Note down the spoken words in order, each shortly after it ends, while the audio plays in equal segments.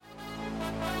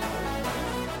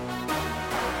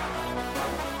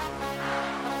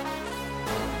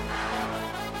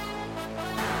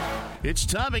It's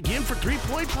time again for 3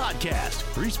 Point Podcast.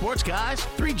 3 sports guys,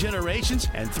 3 generations,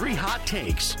 and 3 hot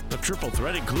takes. The triple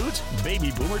threat includes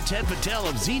baby boomer Ted Patel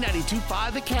of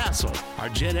Z92.5 The Castle. Our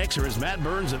Gen Xer is Matt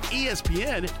Burns of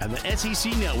ESPN and the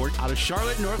SEC Network out of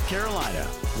Charlotte, North Carolina.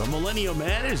 The millennial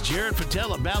man is Jared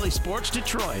Patel of Valley Sports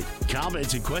Detroit.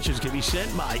 Comments and questions can be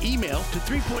sent by email to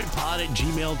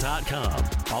 3pointpod@gmail.com.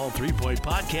 Follow 3 Point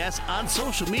Podcast on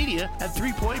social media at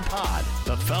 3 Point Pod.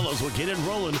 The fellows will get it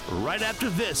rolling right after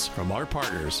this from our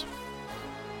partners.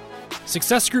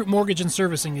 Success Group Mortgage and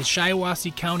Servicing is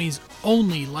Shiawassee County's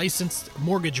only licensed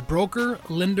mortgage broker,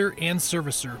 lender, and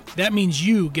servicer. That means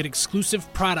you get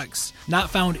exclusive products not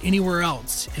found anywhere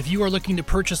else. If you are looking to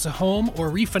purchase a home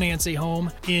or refinance a home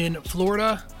in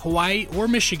Florida, Hawaii, or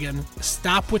Michigan,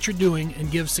 stop what you're doing and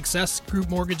give Success Group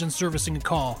Mortgage and Servicing a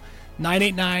call.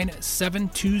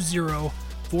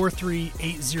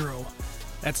 989-720-4380.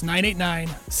 That's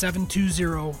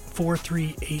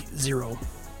 989-720-4380.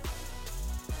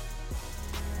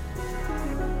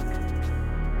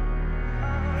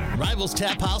 Rivals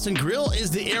Tap House and Grill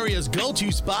is the area's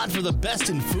go-to spot for the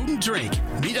best in food and drink.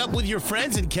 Meet up with your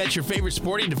friends and catch your favorite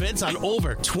sporting events on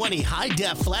over 20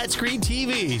 high-def flat-screen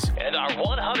TVs and our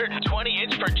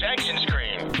 120-inch projection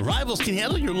screen. Rivals can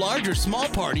handle your large or small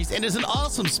parties and is an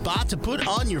awesome spot to put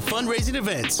on your fundraising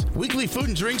events. Weekly food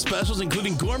and drink specials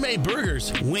including gourmet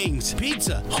burgers, wings,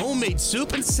 pizza, homemade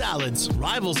soup, and salads.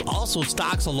 Rivals also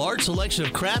stocks a large selection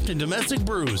of craft and domestic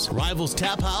brews. Rivals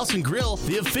Tap House and Grill,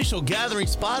 the official gathering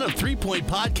spot of 3 Point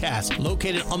Podcast,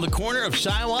 located on the corner of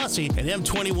Shiawassee and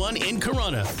M21 in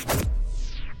Corunna.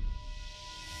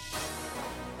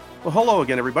 Well, hello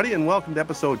again, everybody, and welcome to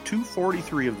episode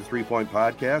 243 of the 3 Point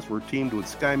Podcast. We're teamed with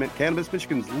SkyMint Cannabis,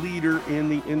 Michigan's leader in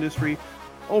the industry.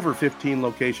 Over 15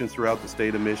 locations throughout the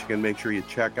state of Michigan. Make sure you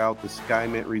check out the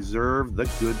SkyMint Reserve, the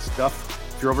good stuff.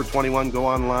 If you're over 21, go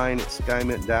online at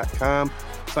skymint.com.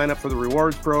 Sign up for the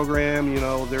rewards program. You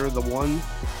know, they're the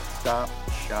one-stop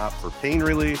shop for pain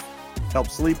relief, help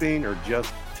sleeping, or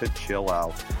just to chill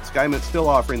out. SkyMint's still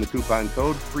offering the coupon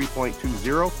code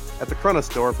 3.20 at the Corunna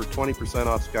store for 20%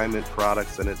 off SkyMint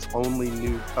products and its only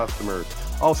new customers.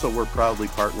 Also, we're proudly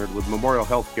partnered with Memorial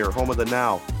Healthcare, home of the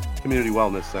Now Community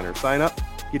Wellness Center. Sign up,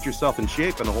 get yourself in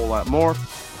shape, and a whole lot more.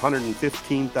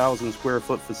 115,000 square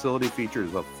foot facility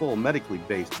features a full medically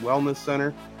based wellness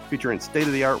center featuring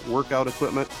state-of-the-art workout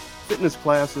equipment, fitness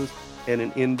classes, and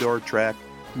an indoor track.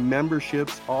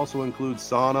 Memberships also include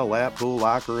sauna, lap pool,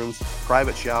 locker rooms,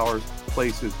 private showers.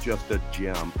 Place is just a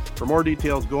gem. For more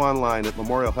details, go online at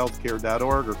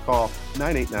memorialhealthcare.org or call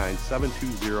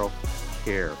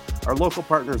 989-720-CARE. Our local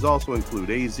partners also include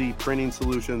AZ Printing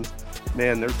Solutions.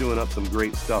 Man, they're doing up some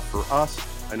great stuff for us.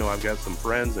 I know I've got some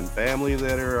friends and family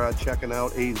that are checking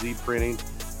out AZ Printing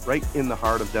right in the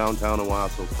heart of downtown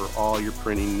Owasso for all your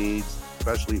printing needs,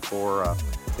 especially for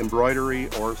embroidery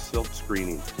or silk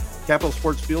screening. Capital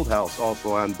Sports Fieldhouse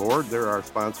also on board. They're our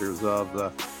sponsors of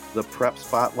the Prep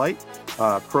Spotlight,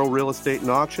 Crow Real Estate and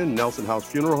Auction, Nelson House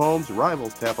Funeral Homes,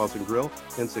 Rivals Tap House and Grill,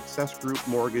 and Success Group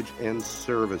Mortgage and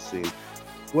Servicing.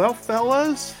 Well,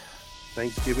 fellas,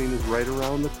 Thanksgiving is right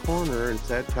around the corner. It's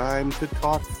that time to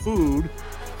talk food.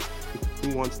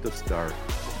 Who wants to start?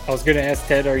 I was going to ask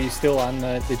Ted, are you still on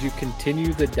did you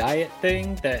continue the diet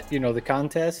thing that, the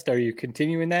contest? Are you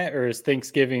continuing that, or is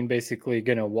Thanksgiving basically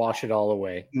going to wash it all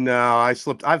away? No, I've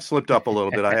slipped up a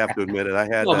little bit. I have to admit it. I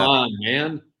had Come on,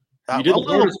 man. You did the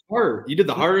hardest part. You did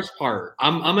the hardest part.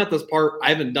 I'm at this part. I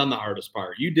haven't done the hardest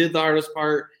part. You did the hardest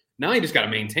part. Now you just got to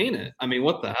maintain it. I mean,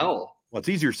 what the hell? Well, it's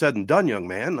easier said than done, young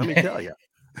man. Let me tell you.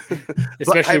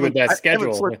 Especially with that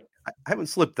schedule. I haven't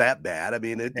slipped that bad. I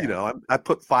mean, I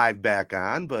put 5 back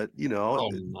on, but no.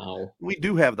 We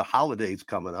do have the holidays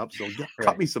coming up, so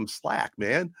cut me some slack,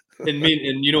 man.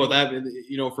 and you know what that,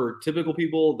 for typical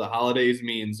people, the holidays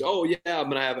means, oh yeah, I'm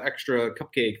gonna have extra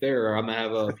cupcake there, or I'm gonna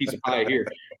have a piece of pie here.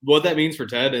 What that means for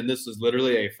Ted, and this is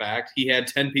literally a fact, he had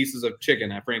 10 pieces of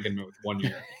chicken at Frankenmuth one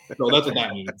year. So that's what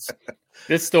that means.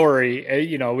 This story,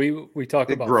 we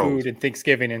talk about food and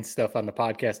Thanksgiving and stuff on the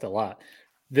podcast a lot.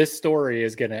 This story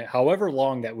is going to, however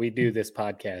long that we do this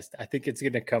podcast, I think it's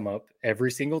going to come up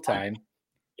every single time.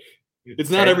 It's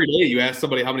not every day you ask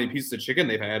somebody how many pieces of chicken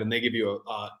they've had, and they give you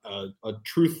a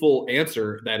truthful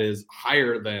answer that is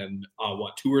higher than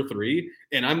 2 or 3.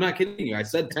 And I'm not kidding you. I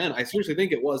said 10. I seriously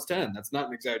think it was 10. That's not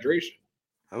an exaggeration.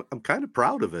 I'm kind of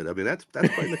proud of it. I mean, that's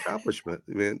quite an accomplishment.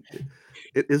 I mean,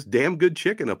 it is damn good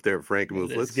chicken up there at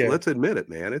Frankenmuth. Let's admit it,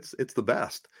 man. It's the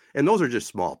best. And those are just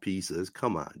small pieces.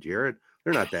 Come on, Jared.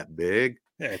 They're not that big.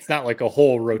 Yeah, it's not like a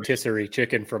whole rotisserie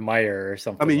chicken from Meyer or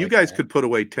something. I mean, you guys could put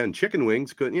away 10 chicken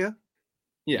wings, couldn't you?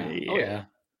 Yeah. Yeah.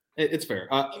 It's fair.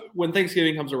 When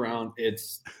Thanksgiving comes around,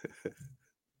 it's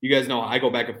you guys know I go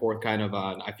back and forth kind of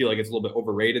on. I feel like it's a little bit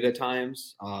overrated at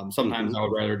times. Sometimes I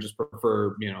would rather just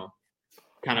prefer,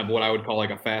 kind of what I would call like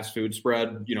a fast food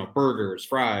spread. Burgers,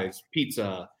 fries,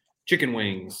 pizza, chicken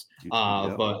wings.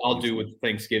 But I'll do with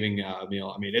Thanksgiving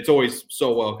meal. I mean, it's always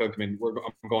so well cooked. I mean,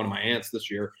 I'm going to my aunt's this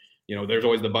year. There's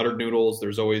always the buttered noodles.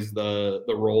 There's always the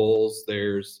rolls.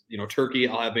 There's, turkey.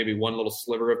 I'll have maybe one little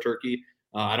sliver of turkey.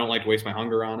 I don't like to waste my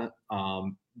hunger on it.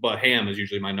 But ham is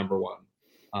usually my number one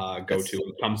go-to when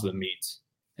it comes to the meats.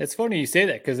 It's funny you say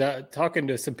that because talking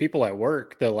to some people at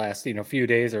work the last, few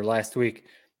days or last week,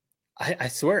 I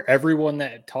swear everyone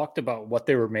that talked about what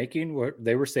they were making,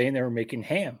 they were saying they were making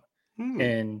ham.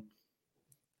 And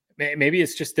maybe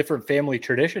it's just different family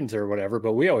traditions or whatever,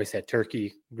 but we always had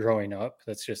turkey growing up.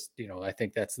 That's just, I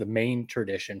think that's the main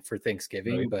tradition for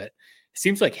Thanksgiving. Right. But it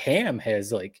seems like ham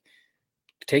has like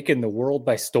taken the world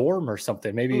by storm or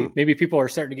something. Maybe people are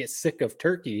starting to get sick of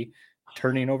turkey,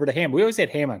 turning over to ham. We always had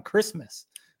ham on Christmas.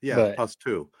 Yeah, us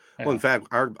too. Well, in fact,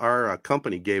 our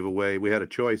company gave away, we had a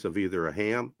choice of either a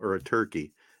ham or a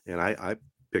turkey, and I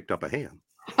picked up a ham.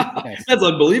 Nice. That's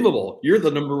unbelievable. You're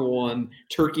the number one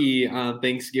turkey on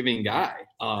Thanksgiving guy.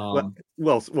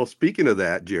 Well, speaking of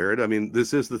that, Jared, I mean,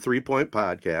 this is the 3 Point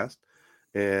Podcast.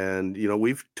 And,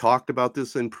 we've talked about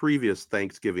this in previous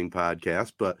Thanksgiving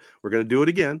podcasts, but we're going to do it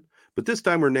again. But this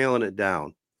time we're nailing it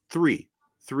down. Three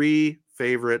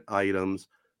favorite items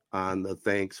on the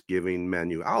Thanksgiving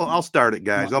menu. I'll start it,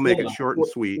 guys. I'll make it short and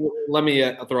sweet. Let me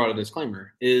throw out a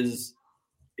disclaimer.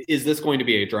 Is this going to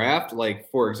be a draft? Like,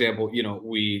 for example,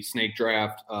 we snake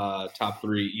draft top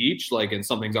three each, like, and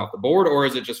something's off the board, or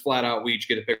is it just flat out we each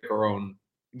get to pick our own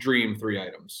dream 3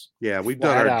 items? Yeah, we've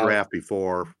done our draft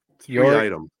before.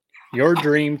 Your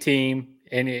dream team,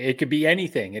 and it could be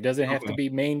anything. It doesn't have to be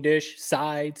main dish,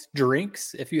 sides,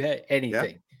 drinks. If you had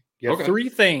anything, you have 3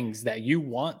 things that you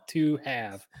want to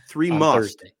have. 3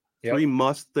 must, 3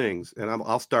 must things. And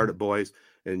I'll start it, boys.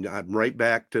 And I'm right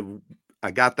back to. I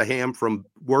got the ham from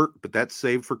work, but that's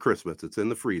saved for Christmas. It's in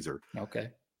the freezer. Okay.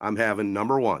 I'm having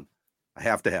number 1. I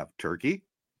have to have turkey,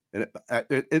 and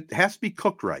it has to be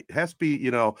cooked right. It has to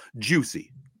be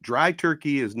juicy. Dry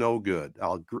turkey is no good.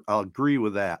 I'll agree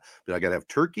with that. But I got to have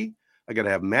turkey. I got to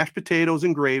have mashed potatoes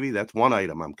and gravy. That's one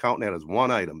item. I'm counting that as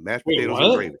one item. Mashed potatoes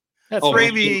and gravy. That's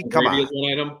gravy. Come on. Is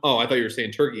one item? Oh, I thought you were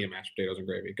saying turkey and mashed potatoes and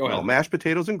gravy. Go ahead. No, mashed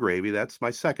potatoes and gravy. That's my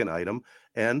second item.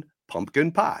 And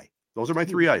pumpkin pie. Those are my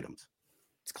 3 items.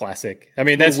 It's classic. I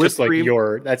mean, that's just like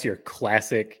that's your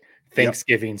classic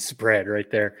Thanksgiving spread right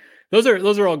there. Those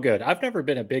are all good. I've never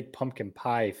been a big pumpkin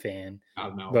pie fan,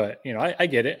 but I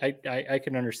get it. I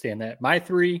can understand that. My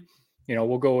 3,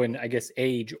 we'll go in, I guess,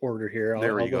 age order here.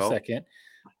 I'll go second.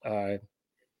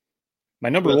 My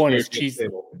number 1 is cheesy.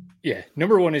 Yeah,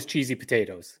 number 1 is cheesy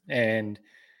potatoes, and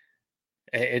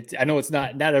I know it's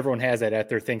not everyone has that at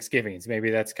their Thanksgivings.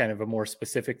 Maybe that's kind of a more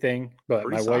specific thing, but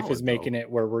my wife is making it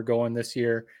where we're going this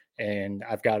year, and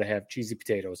I've got to have cheesy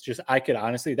potatoes. I could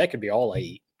honestly, that could be all I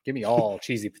eat. Give me all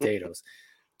cheesy potatoes.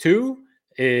 2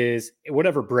 is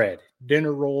whatever bread,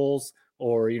 dinner rolls,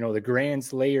 or, the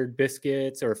Grand's layered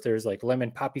biscuits, or if there's like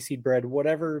lemon poppy seed bread,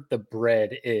 whatever the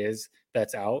bread is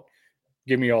that's out,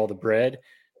 give me all the bread.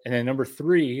 And then number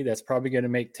 3, that's probably going to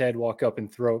make Ted walk up and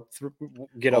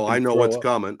get up. Oh, I know what's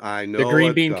coming. I know the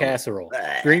green bean casserole.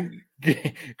 Green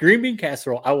bean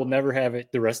casserole. I will never have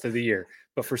it the rest of the year,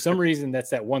 but for some reason, that's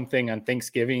that one thing on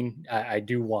Thanksgiving. I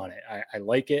do want it. I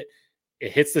like it.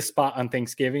 It hits the spot on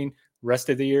Thanksgiving. Rest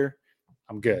of the year,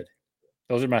 I'm good.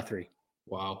 Those are my 3.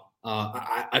 Wow.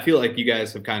 I feel like you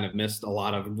guys have kind of missed a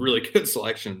lot of really good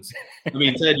selections. I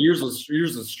mean, Ted, yours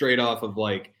was straight off of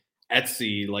like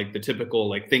Etsy, like the typical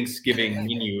like Thanksgiving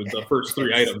menu, the first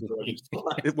 3 items.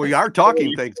 We are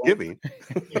talking Thanksgiving.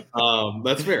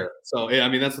 That's fair. So, I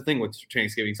mean, that's the thing with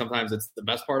Thanksgiving. Sometimes it's the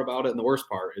best part about it, and the worst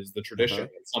part is the tradition.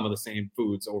 Some of the same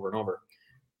foods over and over.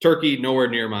 Turkey, nowhere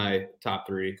near my top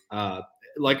 3.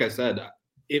 Like I said,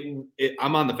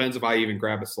 I'm on the fence if I even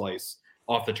grab a slice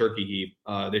off the turkey heap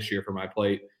this year for my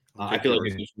plate. I feel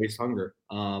like it's just waste hunger.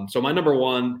 So my number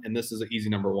 1, and this is an easy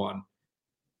number 1,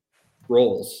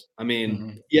 rolls. I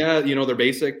mean, they're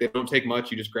basic. They don't take much.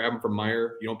 You just grab them from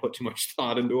Meijer. You don't put too much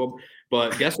thought into them.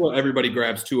 But guess what? Everybody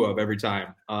grabs 2 of every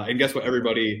time. And guess what?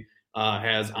 Everybody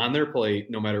has on their plate,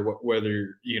 no matter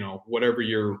whether whatever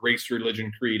your race,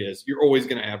 religion, creed is, you're always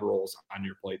going to have rolls on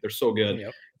your plate. They're so good.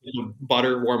 Yep.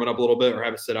 Butter, warm it up a little bit, or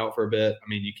have it sit out for a bit. I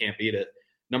mean, you can't beat it.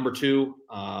 Number 2,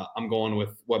 I'm going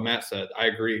with what Matt said. I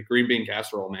agree. Green bean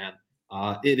casserole, man.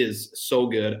 It is so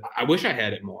good. I wish I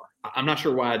had it more. I'm not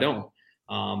sure why I don't.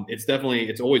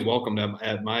 It's always welcomed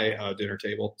at my dinner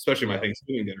table, especially my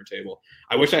Thanksgiving dinner table.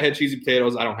 I wish I had cheesy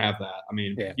potatoes. I don't have that. I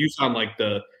mean, you sound like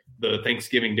the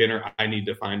Thanksgiving dinner I need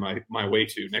to find my way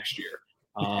to next year.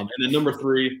 And then number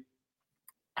 3,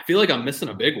 I feel like I'm missing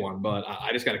a big one, but I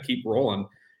just got to keep rolling.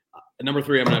 Number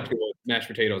 3, I'm going to have to go with mashed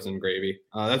potatoes and gravy.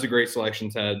 That's a great selection,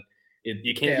 Ted.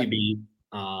 You can't be beat.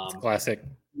 It's classic.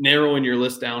 Narrowing your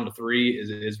list down to 3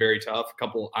 is very tough. A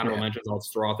couple honorable mentions I'll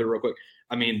just throw out there real quick.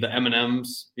 I mean, the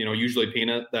M&Ms, usually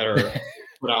peanut, that are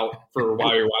put out for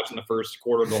while you're watching the first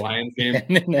quarter of the Lions game.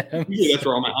 Usually that's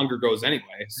where all my hunger goes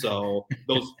anyway. So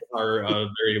those are a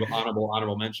very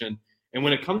honorable mention. And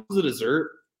when it comes to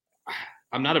dessert,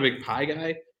 I'm not a big pie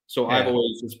guy. So I've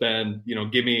always just been,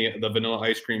 give me the vanilla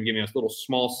ice cream, give me a little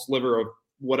small sliver of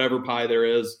whatever pie there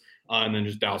is, and then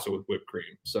just douse it with whipped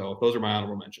cream. So those are my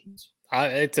honorable mentions.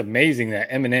 It's amazing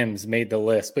that M&M's made the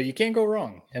list, but you can't go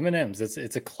wrong. M&M's,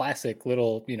 it's a classic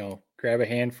little, grab a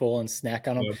handful and snack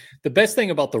on them. Yeah. The best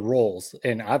thing about the rolls,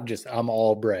 and I'm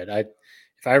all bread.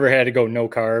 If I ever had to go no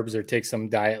carbs or take some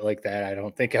diet like that, I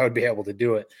don't think I would be able to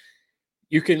do it.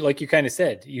 You can, like you kind of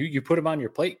said, you put them on your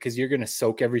plate because you're going to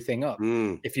soak everything up.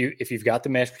 If you've got the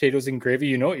mashed potatoes and gravy,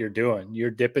 you know what you're doing.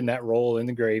 You're dipping that roll in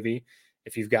the gravy.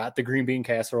 If you've got the green bean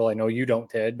casserole, I know you don't,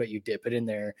 Ted, but you dip it in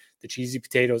there. The cheesy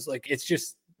potatoes, it's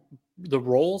just, the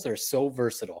rolls are so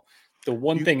versatile. The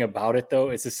one thing about it, though,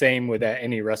 it's the same with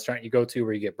any restaurant you go to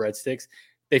where you get breadsticks.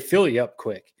 They fill you up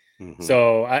quick. Mm-hmm.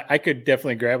 So I could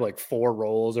definitely grab 4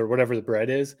 rolls or whatever the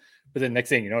bread is, but then next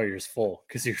thing you know, you're just full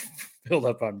because you're filled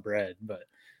up on bread. But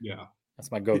yeah,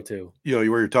 that's my go-to.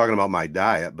 You were talking about my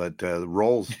diet, but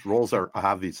rolls are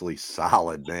obviously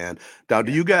solid, man. Now,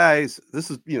 do you guys?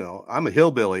 This is I'm a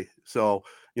hillbilly, so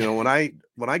when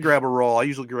I grab a roll, I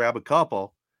usually grab a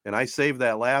couple, and I save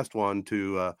that last one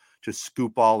to just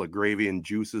scoop all the gravy and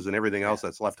juices and everything else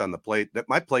that's left on the plate.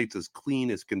 My plate's as clean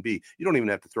as can be. You don't even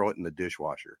have to throw it in the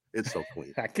dishwasher. It's so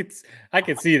clean. I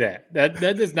could see that. That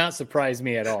does not surprise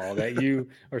me at all that you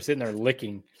are sitting there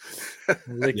licking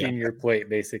your plate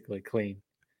basically clean.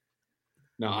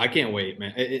 No, I can't wait,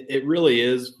 man. It really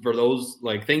is for those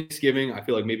Thanksgiving. I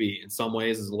feel like maybe in some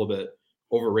ways is a little bit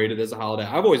overrated as a holiday.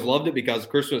 I've always loved it because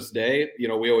Christmas Day,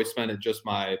 we always spend it just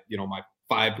my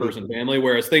 5-person family,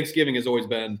 whereas Thanksgiving has always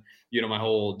been, my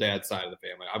whole dad's side of the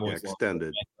family. I've always extended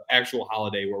loved the actual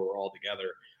holiday where we're all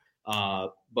together.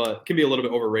 But it can be a little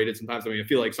bit overrated sometimes. I mean, I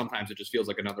feel like sometimes it just feels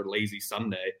like another lazy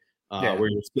Sunday where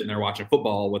you're sitting there watching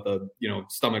football with a,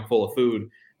 stomach full of food.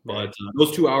 But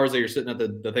those 2 hours that you're sitting at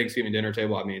the Thanksgiving dinner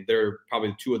table, I mean, they're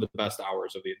probably 2 of the best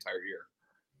hours of the entire year.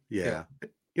 Yeah.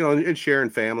 And sharing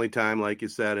family time, like you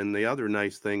said. And the other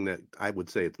nice thing that I would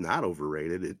say it's not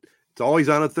overrated, it's always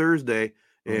on a Thursday,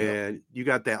 and you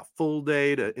got that full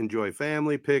day to enjoy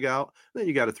family, pig out. Then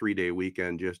you got a 3-day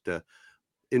weekend just to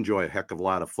enjoy a heck of a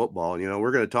lot of football. And,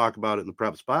 we're going to talk about it in the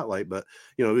Prep Spotlight, but,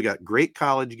 we got great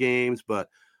college games, but,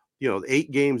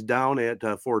 8 games down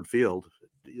at Ford Field,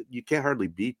 you can't hardly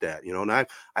beat that, and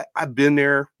I've been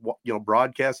there,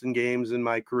 broadcasting games in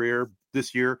my career.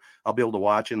 This year, I'll be able to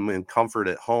watch them in comfort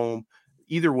at home.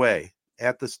 Either way,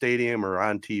 at the stadium or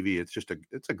on TV,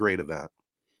 it's a great event.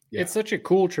 Yeah. It's such a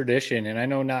cool tradition. And I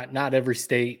know not every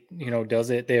state, does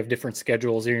it. They have different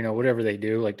schedules or, whatever they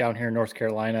do. Like down here in North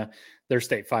Carolina, their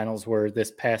state finals were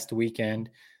this past weekend,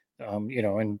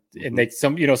 and they,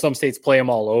 some states play them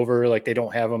all over. Like they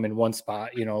don't have them in one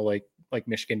spot, like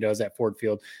Michigan does at Ford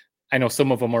Field. I know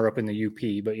some of them are up in the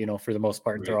UP, but, for the most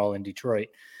part, they're all in Detroit.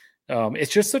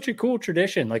 It's just such a cool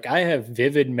tradition. Like I have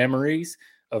vivid memories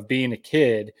of being a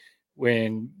kid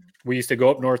when we used to go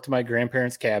up north to my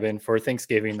grandparents' cabin for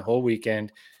Thanksgiving the whole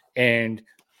weekend, and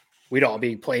we'd all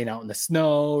be playing out in the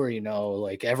snow or,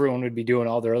 everyone would be doing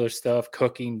all their other stuff,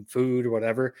 cooking food or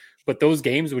whatever. But those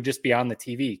games would just be on the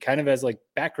TV kind of as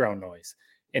background noise.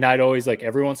 And I'd always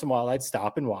every once in a while, I'd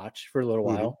stop and watch for a little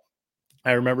while.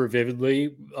 I remember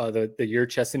vividly the year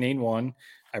Chesaning won.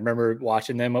 I remember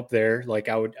watching them up there.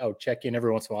 I would check in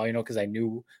every once in a while, because I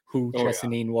knew who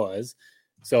Chesaning was.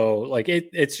 So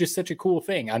it's just such a cool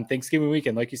thing on Thanksgiving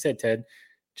weekend. Like you said, Ted,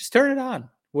 just turn it on,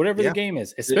 whatever the game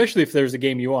is, especially if there's a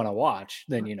game you want to watch,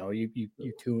 then, you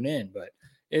tune in, but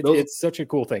it's such a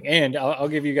cool thing. And I'll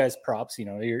give you guys props,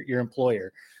 your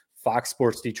employer, Fox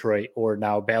Sports Detroit, or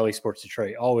now Bally Sports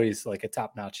Detroit, always a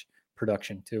top-notch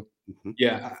production too.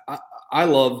 Yeah. I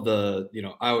love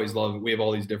I always love, we have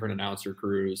all these different announcer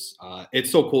crews. It's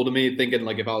so cool to me thinking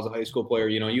if I was a high school player,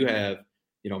 you have,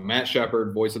 Matt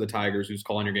Shepard, voice of the Tigers, who's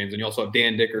calling your games. And you also have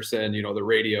Dan Dickerson, the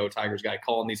radio Tigers guy,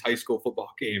 calling these high school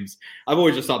football games. I've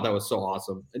always just thought that was so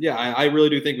awesome. And yeah, I really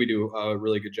do think we do a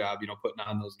really good job, putting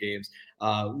on those games.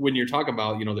 When you're talking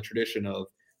about, the tradition of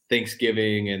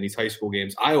Thanksgiving and these high school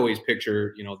games, I always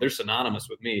picture, they're synonymous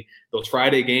with me. Those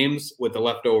Friday games with the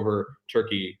leftover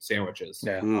turkey sandwiches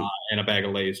and a bag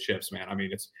of Lay's chips, man. I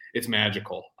mean, it's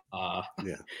magical. And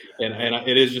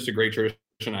it is just a great tradition.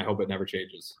 I hope it never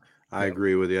changes. I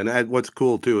agree with you. And what's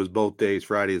cool too is both days,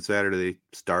 Friday and Saturday, they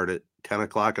start at 10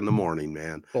 o'clock in the morning,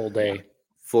 man. Full day.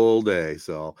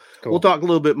 So cool. We'll talk a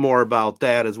little bit more about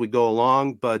that as we go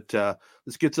along, but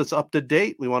this gets us up to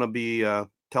date. We want to be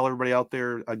tell everybody out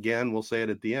there again, we'll say it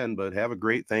at the end, but have a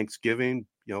great Thanksgiving.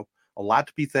 A lot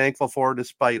to be thankful for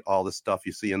despite all the stuff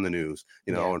you see in the news,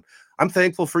 and I'm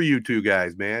thankful for you two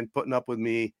guys, man, putting up with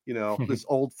me, this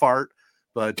old fart,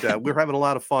 but we're having a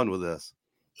lot of fun with this.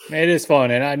 It is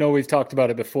fun. And I know we've talked about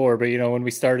it before, but when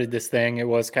we started this thing, it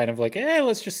was kind of like,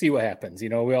 let's just see what happens. We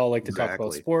all like to talk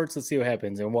about sports. Let's see what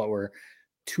happens. And what we're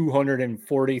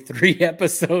 243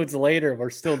 episodes later, we're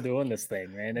still doing this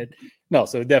thing, man.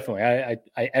 So definitely, I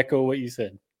echo what you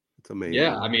said. It's amazing.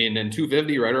 Yeah, I mean, and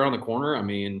 250 right around the corner. I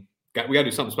mean, we got to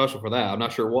do something special for that. I'm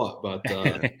not sure what, but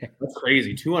that's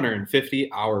crazy.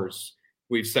 250 hours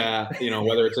we've sat,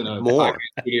 whether it's in a podcast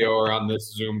studio or on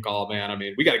this Zoom call, man. I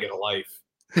mean, we got to get a life.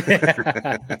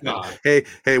 Hey,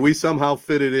 we somehow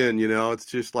fit it in, it's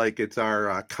just like it's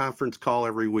our conference call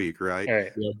every week, right? Yeah.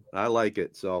 I like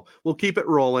it. So we'll keep it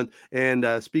rolling. And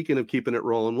speaking of keeping it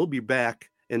rolling, we'll be back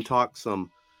and talk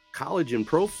some college and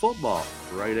pro football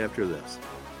right after this.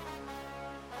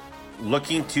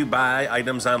 Looking to buy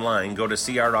items online? Go to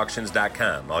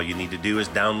crauctions.com. All you need to do is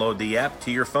download the app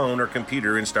to your phone or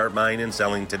computer and start buying and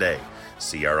selling today.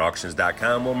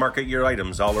 crauctions.com will market your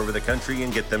items all over the country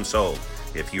and get them sold.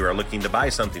 If you are looking to buy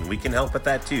something, we can help with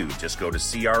that too. Just go to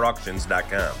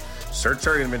crauctions.com. Search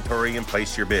our inventory and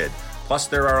place your bid. Plus,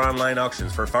 there are online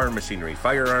auctions for farm machinery,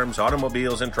 firearms,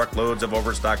 automobiles, and truckloads of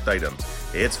overstocked items.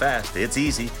 It's fast, it's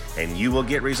easy, and you will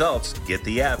get results. Get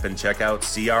the app and check out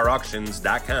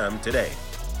crauctions.com today.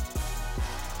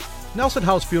 Nelson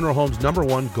House Funeral Home's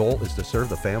 #1 goal is to serve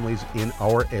the families in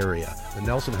our area. The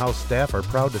Nelson House staff are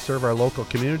proud to serve our local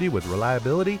community with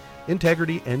reliability,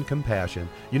 integrity, and compassion.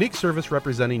 Unique service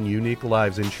representing unique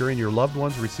lives, ensuring your loved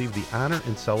ones receive the honor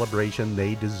and celebration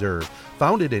they deserve.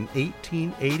 Founded in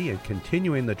 1880 and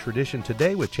continuing the tradition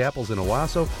today with chapels in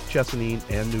Owasso, Chesaning,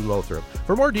 and New Lothrop.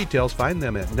 For more details, find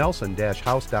them at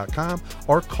nelson-house.com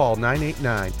or call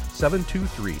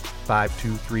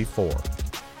 989-723-5234.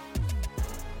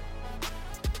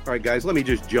 All right, guys, let me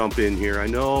just jump in here. I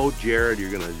know, Jared,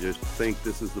 you're going to just think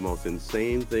this is the most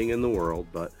insane thing in the world,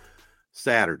 but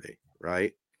Saturday,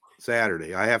 right?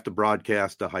 Saturday, I have to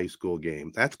broadcast a high school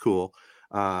game. That's cool.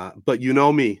 But you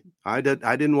know me, I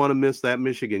didn't want to miss that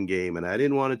Michigan game, and I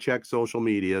didn't want to check social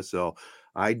media, so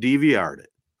I DVR'd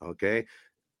it, okay?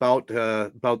 About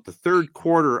the third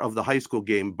quarter of the high school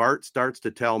game, Bart starts to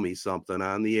tell me something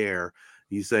on the air.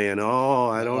 He's saying,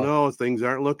 I don't know, things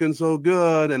aren't looking so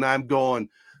good, and I'm going,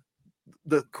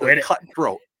 the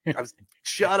cutthroat. I was,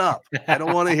 shut up. I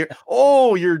don't want to hear.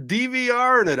 Oh, you're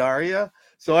DVRing it, are you?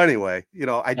 So anyway,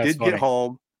 I That's did funny. Get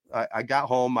home. I got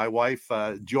home. My wife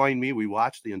joined me. We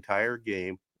watched the entire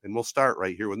game, and we'll start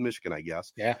right here with Michigan, I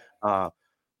guess. Yeah.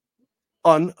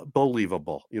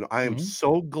 Unbelievable. I am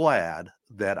so glad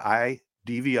that I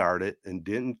DVR'd it and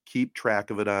didn't keep track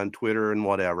of it on Twitter and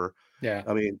whatever. Yeah.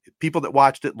 I mean, people that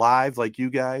watched it live, like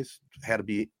you guys, had to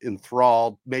be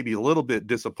enthralled, maybe a little bit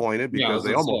disappointed because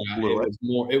they almost blew it.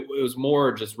 It was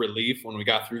more just relief when we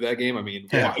got through that game. I mean,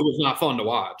 it was not fun to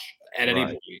watch at any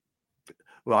point.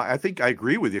 Well, I think I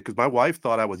agree with you because my wife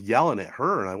thought I was yelling at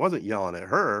her, and I wasn't yelling at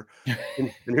her.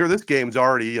 and here this game's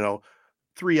already,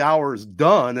 3 hours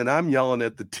done, and I'm yelling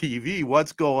at the TV.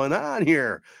 What's going on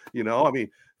here? I mean,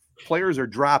 players are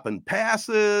dropping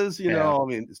passes. I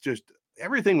mean, it's just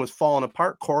everything was falling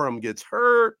apart. Corum gets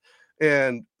hurt,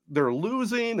 and they're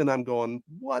losing, and I'm going,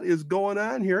 what is going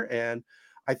on here? And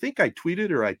I think I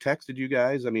tweeted or I texted you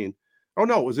guys. I mean,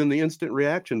 it was in the instant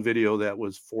reaction video that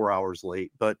was 4 hours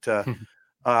late. But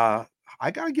I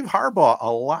got to give Harbaugh a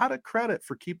lot of credit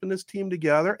for keeping this team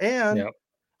together. And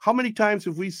how many times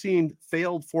have we seen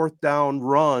failed fourth down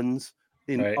runs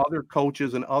in other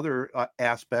coaches and other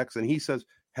aspects? And he says,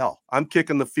 hell, I'm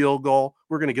kicking the field goal.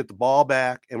 We're going to get the ball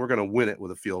back, and we're going to win it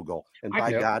with a field goal. And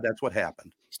by God, that's what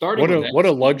happened. What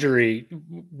a luxury,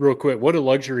 real quick. What a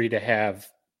luxury to have.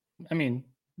 I mean,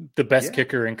 the best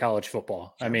kicker in college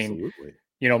football. Absolutely.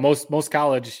 I mean, most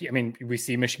college. I mean, we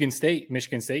see Michigan State.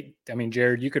 I mean,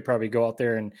 Jared, you could probably go out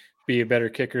there and be a better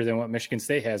kicker than what Michigan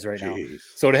State has right now.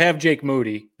 So to have Jake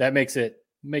Moody, that makes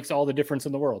all the difference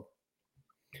in the world.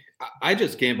 I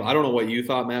just can't. I don't know what you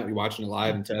thought, Matt. You watching it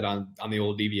live and Ted on the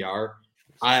old DVR.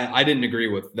 I didn't agree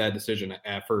with that decision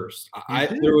at first. I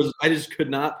just could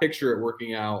not picture it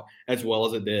working out as well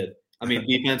as it did. I mean,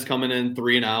 defense coming in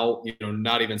 3 and out,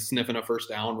 not even sniffing a first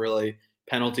down really.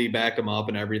 Penalty backed them up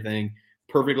and everything.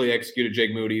 Perfectly executed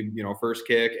Jake Moody, first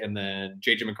kick, and then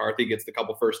JJ McCarthy gets the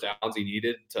couple first downs he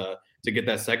needed to get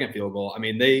that second field goal. I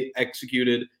mean, they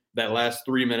executed that last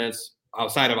 3 minutes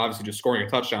outside of obviously just scoring a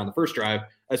touchdown the first drive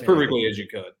as perfectly as you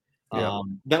could. Yeah.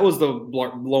 That was the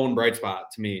lone bright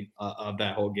spot to me of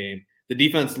that whole game. The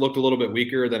defense looked a little bit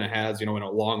weaker than it has, in a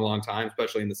long, long time,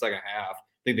 especially in the second half.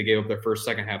 I think they gave up their first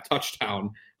second half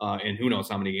touchdown in who knows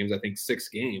how many games. I think 6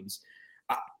 games.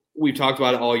 We've talked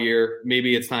about it all year.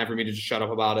 Maybe it's time for me to just shut up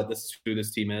about it. This is who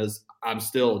this team is. I'm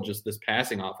still just this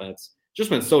passing offense. Just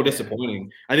been so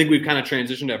disappointing. I think we've kind of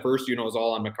transitioned at first, it was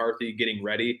all on McCarthy getting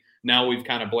ready. Now we've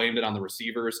kind of blamed it on the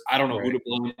receivers. I don't know who to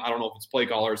blame. I don't know if it's play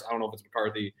callers. I don't know if it's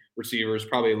McCarthy, receivers,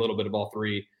 probably a little bit of all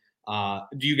three.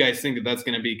 Do you guys think that that's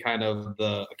going to be kind of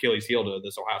the Achilles heel to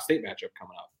this Ohio State matchup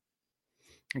coming up?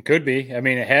 It could be. I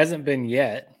mean, it hasn't been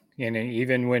yet. And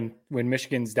even when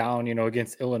Michigan's down,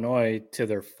 against Illinois to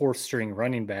their 4th string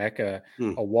running back, a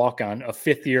walk-on, a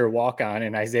 5th-year walk-on,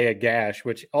 and Isaiah Gash,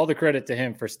 which all the credit to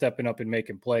him for stepping up and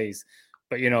making plays.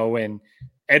 But, when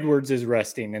Edwards is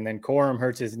resting and then Corum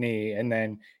hurts his knee and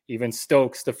then even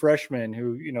Stokes, the freshman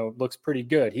who, looks pretty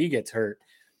good, he gets hurt.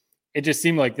 It just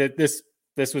seemed like that this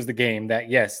was the game that,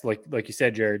 yes, like you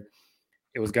said, Jared,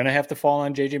 it was going to have to fall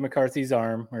on JJ McCarthy's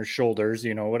arm or shoulders,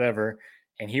 whatever.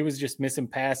 And he was just missing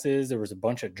passes. There was a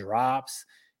bunch of drops.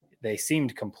 They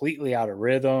seemed completely out of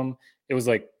rhythm. It was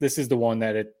like, this is the one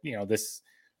that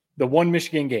the one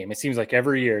Michigan game. It seems like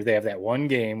every year they have that one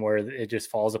game where it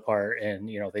just falls apart and,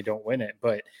 they don't win it.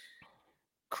 But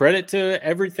credit to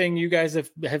everything you guys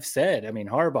have said. I mean,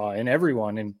 Harbaugh and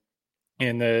everyone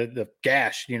and the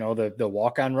Gash, the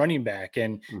walk-on running back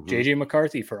and JJ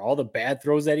McCarthy for all the bad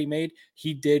throws that he made.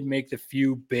 He did make the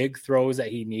few big throws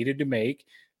that he needed to make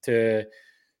to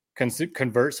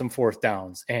convert some 4th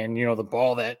downs. And, the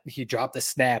ball that he dropped the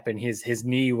snap and his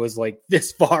knee was like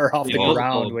this far off the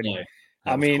ground.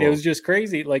 It was just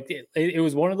crazy. Like it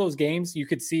was one of those games you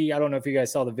could see. I don't know if you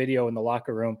guys saw the video in the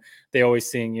locker room. They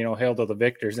always sing, Hail to the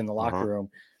Victors in the locker room.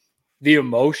 The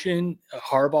emotion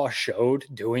Harbaugh showed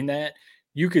doing that,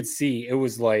 you could see it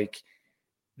was like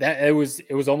that. It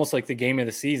was almost like the game of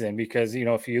the season because,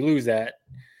 if you lose that,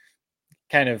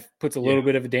 kind of puts a little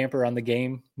bit of a damper on the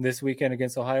game this weekend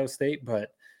against Ohio State.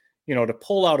 But, to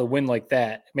pull out a win like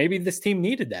that, maybe this team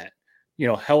needed that,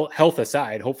 health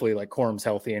aside, hopefully like Corum's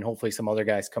healthy and hopefully some other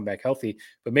guys come back healthy,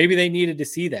 but maybe they needed to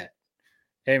see that.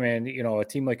 Hey man, a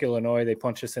team like Illinois, they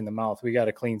punch us in the mouth. We got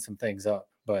to clean some things up,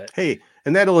 but hey,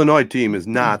 and that Illinois team is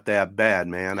not that bad,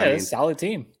 man. Yeah, I mean, it's a solid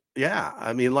team. Yeah.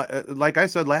 I mean, like I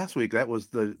said last week, that was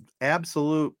the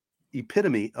absolute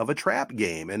epitome of a trap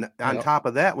game. And on top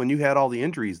of that, when you had all the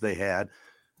injuries they had,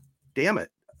 damn it,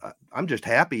 I'm just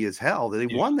happy as hell that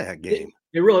they won that game.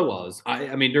 It really was.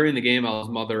 I mean, during the game, I was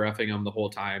mother effing them the whole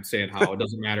time, saying how it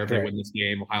doesn't matter if they win this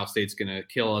game, Ohio State's going to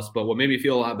kill us. But what made me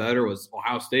feel a lot better was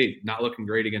Ohio State not looking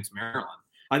great against Maryland.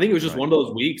 I think it was just one of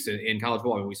those weeks in college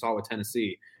football. I mean, we saw it with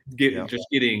Tennessee, just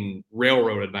getting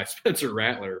railroaded by Spencer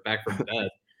Rattler back from the dead.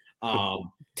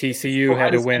 TCU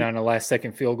had to win on a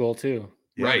last-second field goal too.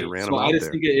 Yeah, right. So I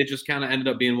just think it just kind of ended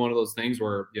up being one of those things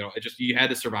where, you had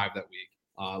to survive that week.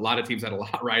 A lot of teams had a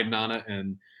lot riding on it,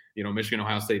 and Michigan,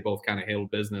 Ohio State both kind of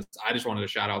handled business. I just wanted to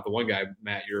shout out the one guy,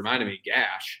 Matt, you reminded me,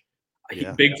 Gash,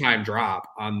 big time drop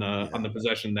on the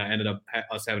possession that ended up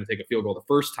us having to take a field goal the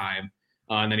first time.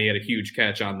 And then he had a huge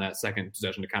catch on that second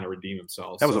possession to kind of redeem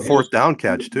himself. That was a 4th down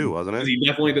catch too, wasn't it? He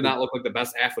definitely did not look like the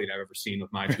best athlete I've ever seen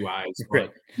with my 2 eyes,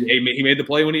 but he made the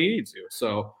play when he needed to.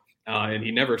 So, and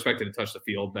he never expected to touch the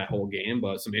field that whole game,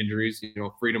 but some injuries,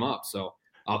 freed him up. So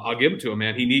I'll give it to him,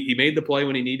 man. He made the play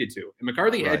when he needed to. And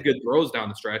McCarthy had good throws down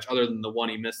the stretch, other than the one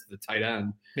he missed the tight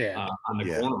end on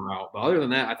the corner route. But other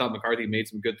than that, I thought McCarthy made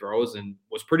some good throws and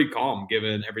was pretty calm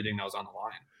given everything that was on the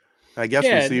line. I guess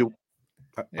we see.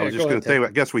 I was just going to say, I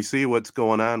guess we see what's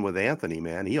going on with Anthony,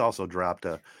 man. He also dropped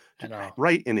a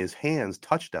right in his hands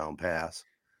touchdown pass.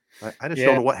 I just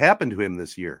don't know what happened to him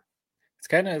this year. It's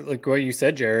kind of like what you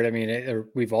said, Jared. I mean,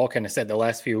 we've all kind of said the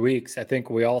last few weeks, I think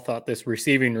we all thought this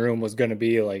receiving room was going to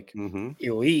be like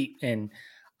elite. And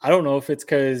I don't know if it's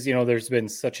because, there's been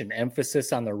such an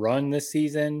emphasis on the run this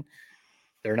season.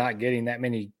 They're not getting that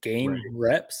many game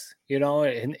reps,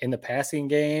 in the passing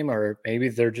game, or maybe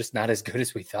they're just not as good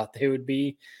as we thought they would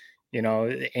be.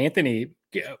 Anthony,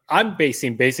 I'm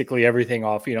basing basically everything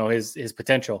off, his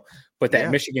potential. But that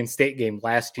Michigan State game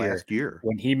last year,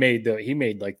 when he made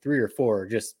like 3 or 4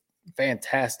 just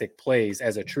fantastic plays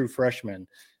as a true freshman,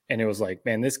 And it was like,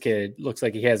 man, this kid looks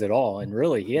like he has it all. And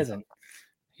really, he hasn't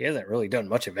really done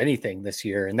much of anything this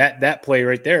year. And that play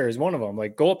right there is one of them.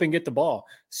 Like, go up and get the ball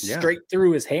straight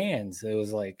through his hands. It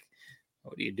was like,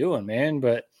 what are you doing, man?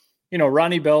 But,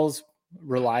 Ronnie Bell's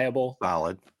reliable.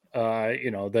 Solid.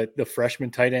 The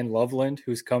freshman tight end Loveland,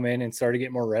 who's come in and started to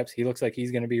get more reps. He looks like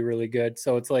he's going to be really good.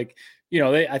 So it's like,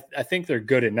 I think they're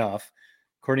good enough.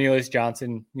 Cornelius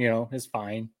Johnson, is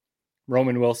fine.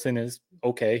 Roman Wilson is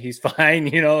okay. He's fine.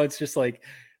 It's just like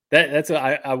that.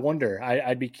 I wonder,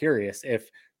 I'd be curious if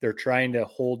they're trying to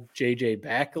hold JJ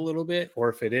back a little bit, or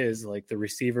if it is like the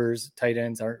receivers, tight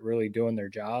ends aren't really doing their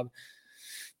job.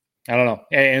 I don't know.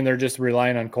 And they're just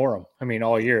relying on Corum. I mean,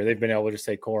 all year they've been able to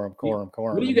say Corum.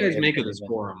 What do you guys make of this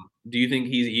Corum? Do you think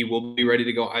he will be ready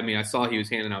to go? I mean, I saw he was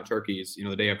handing out turkeys,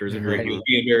 the day after his injury. Right. He was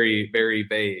being very, very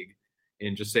vague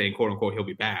and just saying, quote unquote, he'll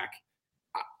be back.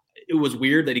 It was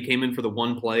weird that he came in for the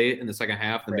one play in the second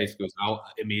half and basically was out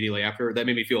immediately after. That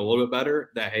made me feel a little bit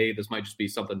better that, hey, this might just be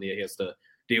something that he has to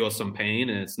deal with some pain.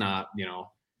 And it's not,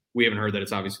 we haven't heard that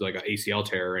it's obviously like an ACL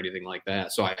tear or anything like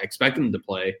that. So I expect him to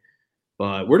play.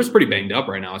 But we're just pretty banged up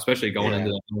right now, especially going into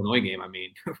the Illinois game. I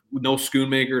mean, no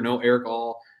Schoonmaker, no Eric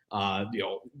All.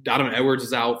 Donovan Edwards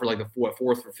is out for like the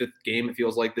fourth or fifth game, it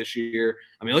feels like, this year.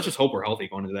 I mean, let's just hope we're healthy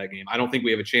going into that game. I don't think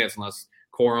we have a chance unless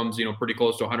Corum's, pretty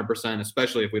close to 100%,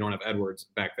 especially if we don't have Edwards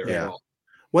back there at all.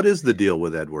 What is the deal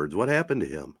with Edwards? What happened to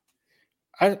him?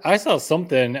 I saw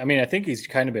something. I mean, I think he's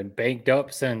kind of been banged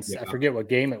up since I forget what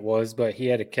game it was, but he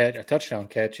had a touchdown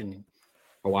catch and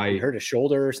Hawaii. He hurt his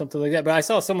shoulder or something like that. But I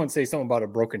saw someone say something about a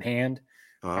broken hand.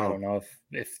 I don't know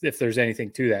if there's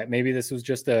anything to that. Maybe this was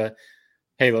just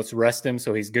hey, let's rest him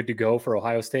so he's good to go for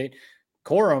Ohio State.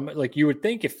 Corum, like you would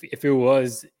think if it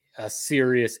was a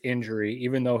serious injury,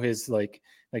 even though his, like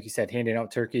you said, handing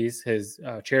out turkeys, his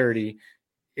charity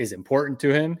is important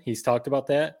to him. He's talked about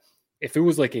that. If it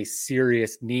was like a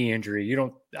serious knee injury,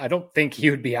 I don't think he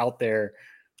would be out there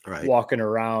walking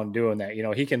around doing that.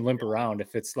 He can limp around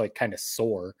if it's like kind of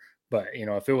sore, but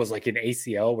if it was like an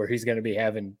ACL where he's going to be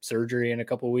having surgery in a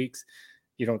couple of weeks,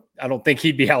 I don't think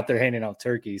he'd be out there handing out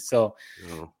turkeys. So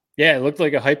it looked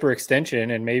like a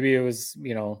hyperextension, and maybe it was,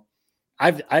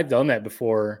 I've done that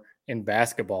before in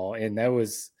basketball, and that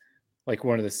was like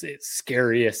one of the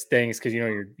scariest things because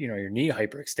your knee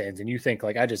hyperextends and you think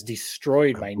like I just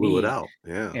destroyed my knee. It out.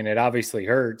 Yeah. And it obviously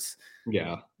hurts.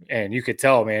 Yeah. And you could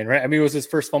tell, man, right? I mean, it was his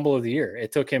first fumble of the year.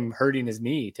 It took him hurting his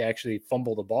knee to actually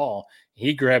fumble the ball.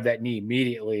 He grabbed that knee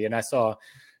immediately. And I saw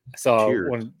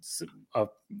one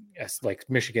like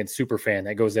Michigan super fan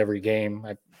that goes every game.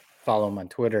 I follow him on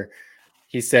Twitter.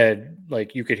 He said,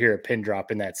 like, you could hear a pin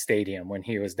drop in that stadium when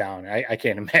he was down. I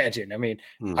can't imagine. I mean,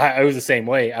 I was the same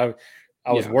way. I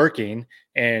was working,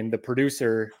 and the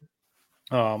producer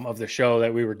of the show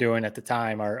that we were doing at the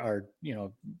time, our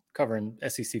covering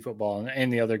SEC football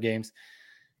and the other games,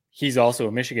 he's also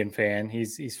a Michigan fan.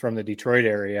 He's from the Detroit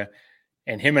area,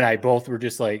 and him and I both were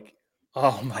just like,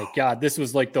 oh my God, this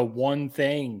was like the one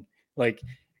thing, like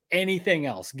anything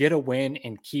else, get a win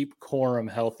and keep Corum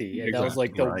healthy. And that was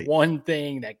like the one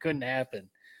thing that couldn't happen.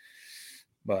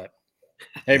 But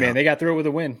hey, man, they got through it with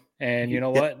a win. And you know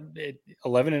what?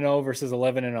 11-0 versus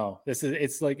 11-0.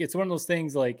 It's one of those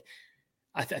things like,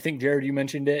 I think, Jared, you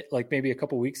mentioned it like maybe a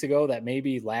couple weeks ago that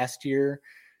maybe last year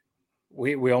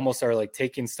we almost are like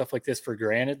taking stuff like this for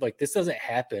granted. Like this doesn't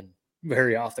happen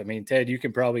very often. I mean, Ted, you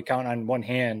can probably count on one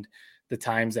hand the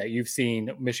times that you've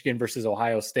seen Michigan versus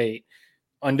Ohio State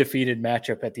undefeated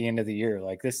matchup at the end of the year.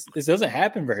 Like this doesn't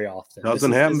happen very often.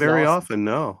 Doesn't happen very often.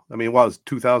 No. I mean, it was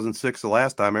 2006 the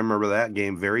last time. I remember that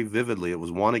game very vividly. It was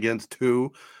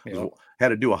 1-2. Had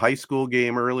to do a high school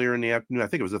game earlier in the afternoon. I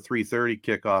think it was a 3:30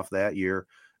 kickoff that year.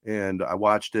 And I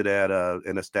watched it at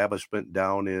an establishment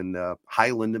down in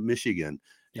Highland, Michigan.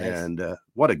 Nice. And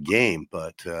what a game,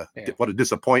 but what a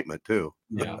disappointment too.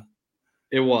 Yeah.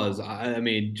 It was. I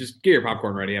mean, just get your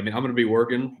popcorn ready. I mean, I'm going to be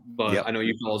working, but I know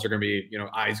you fellas are going to be,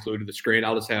 eyes glued to the screen.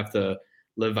 I'll just have to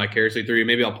live vicariously through you.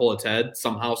 Maybe I'll pull a Ted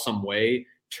somehow, some way,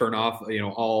 turn off,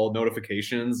 all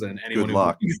notifications and anyone Good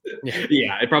luck.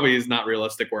 It probably is not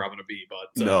realistic where I'm going to be, but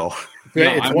no.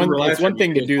 It's one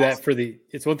thing to do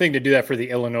that for the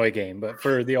Illinois game, but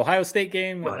for the Ohio State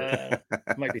game,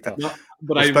 it might be tough.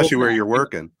 But especially where you're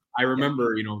working. I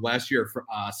remember, last year,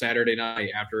 Saturday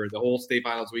night after the whole state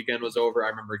finals weekend was over, I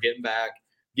remember getting back,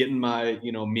 getting my,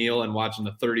 meal and watching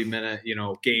the 30-minute,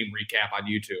 game recap on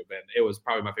YouTube. And it was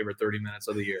probably my favorite 30 minutes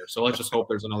of the year. So let's just hope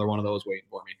there's another one of those waiting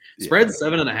for me. Spread's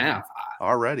 7.5.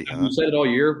 Already. You said it all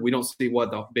year. We don't see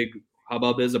what the big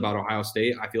hubbub is about Ohio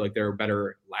State. I feel like they were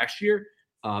better last year.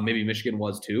 Maybe Michigan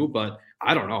was too, but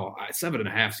I don't know.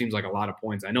 7.5 seems like a lot of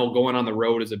points. I know going on the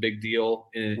road is a big deal.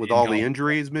 With all the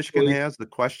injuries Michigan has, the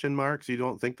question marks, you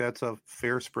don't think that's a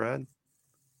fair spread?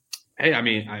 Hey, I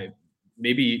mean, I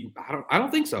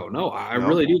don't think so. No, I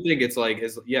really do think it's like,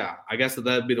 I guess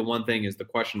that'd be the one thing is the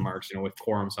question marks, if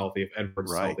Corum's healthy, if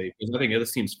Edwards is healthy. Because I think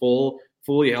this team's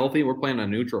fully healthy. We're playing on a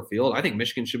neutral field. I think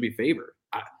Michigan should be favored.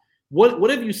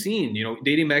 What have you seen?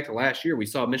 Dating back to last year, we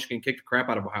saw Michigan kick the crap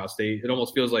out of Ohio State. It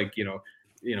almost feels like,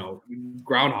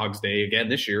 Groundhog's Day again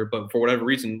this year. But for whatever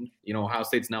reason, Ohio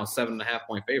State's now 7.5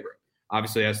 point favorite.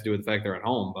 Obviously, it has to do with the fact they're at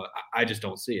home, but I just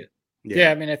don't see it.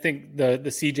 Yeah, I mean, I think the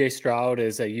CJ Stroud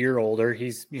is a year older.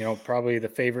 He's, probably the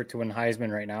favorite to win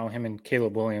Heisman right now. Him and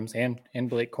Caleb Williams and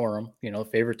Blake Corum,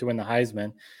 favorite to win the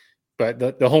Heisman.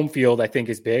 But the home field, I think,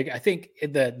 is big. I think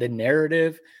the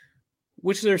narrative,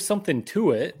 which there's something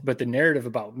to it, but the narrative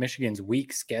about Michigan's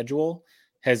weak schedule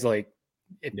has brainwashed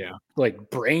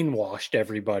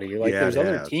everybody. There's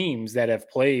other teams that have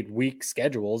played weak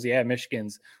schedules. Yeah,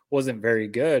 Michigan's wasn't very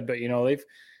good, but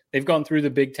they've gone through the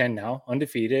Big Ten now,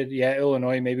 undefeated. Yeah,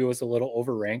 Illinois maybe was a little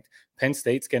overranked. Penn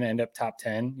State's going to end up top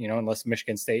 10, unless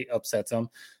Michigan State upsets them.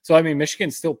 So, I mean,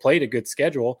 Michigan still played a good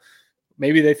schedule.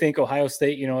 Maybe they think Ohio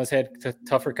State, has had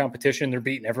tougher competition. They're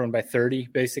beating everyone by 30,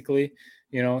 basically,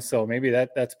 so maybe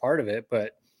that's part of it.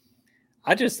 But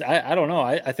I don't know.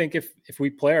 I think if we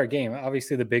play our game,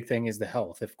 obviously the big thing is the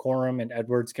health. If Corum and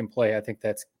Edwards can play, I think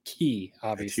that's key.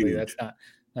 Obviously,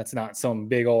 that's not some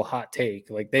big old hot take.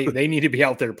 Like they need to be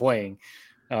out there playing,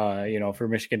 for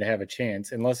Michigan to have a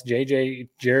chance. Unless Jared,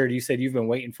 you said you've been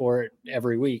waiting for it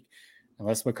every week.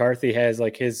 Unless McCarthy has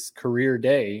like his career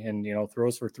day and,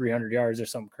 throws for 300 yards or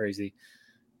something crazy.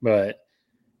 But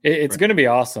it's going to be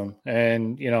awesome.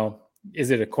 And,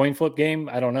 is it a coin flip game?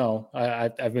 I don't know.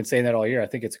 I've been saying that all year. I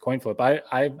think it's a coin flip.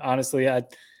 I honestly,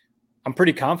 I'm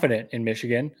pretty confident in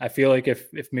Michigan. I feel like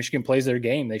if Michigan plays their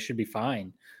game, they should be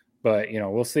fine. But,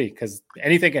 we'll see, because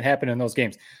anything can happen in those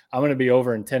games. I'm going to be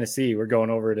over in Tennessee. We're going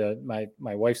over to my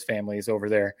wife's family is over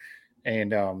there.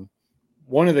 And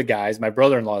one of the guys, my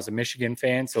brother-in-law, is a Michigan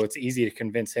fan, so it's easy to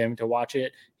convince him to watch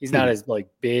it. He's not as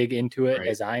big into it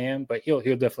as I am, but he'll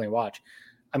definitely watch.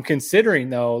 I'm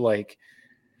considering, though,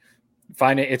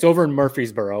 it's over in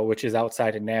Murfreesboro, which is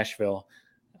outside of Nashville.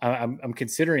 I'm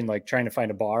considering trying to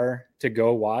find a bar to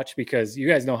go watch, because you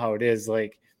guys know how it is.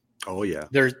 Oh yeah,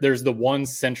 there's the one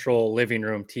central living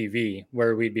room TV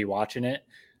where we'd be watching it,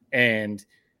 and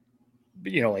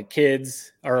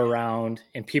kids are around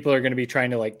and people are going to be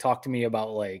trying to talk to me about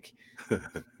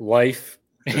life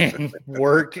and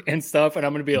work and stuff, and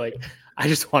I'm going to be I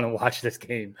just want to watch this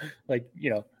game. I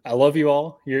love you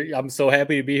all. I'm so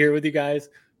happy to be here with you guys.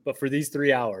 But for these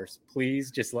 3 hours, please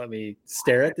just let me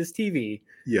stare at this TV.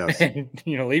 Yes. And,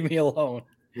 leave me alone.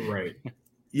 Right.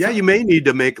 Yeah, you may need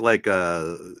to make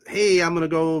hey, I'm going to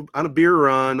go on a beer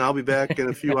run. I'll be back in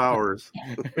a few hours.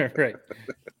 Right.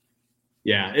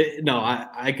 Yeah,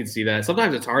 I can see that.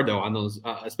 Sometimes it's hard though on those,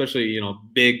 especially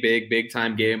big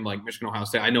time game like Michigan Ohio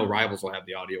State. I know Rivals will have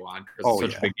the audio on because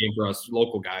it's such a big game for us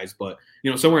local guys. But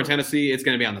somewhere in Tennessee, it's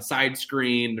going to be on the side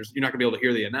screen. You're not going to be able to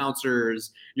hear the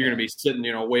announcers. You're going to be sitting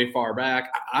way far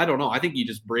back. I don't know. I think you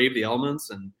just brave the elements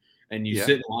and you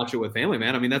sit and watch it with family,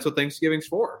 man. I mean, that's what Thanksgiving's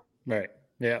for. Right.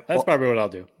 Yeah, that's probably what I'll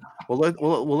do.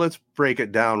 Well, let's break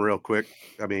it down real quick.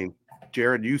 I mean,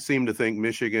 Jared, you seem to think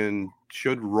Michigan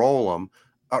should roll them,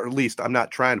 or at least I'm not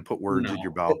trying to put words in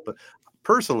your mouth, but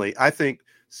personally, I think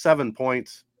 7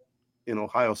 points in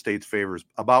Ohio State's favor is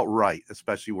about right,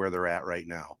 especially where they're at right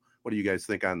now. What do you guys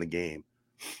think on the game?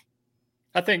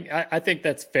 I think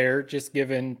that's fair, just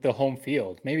given the home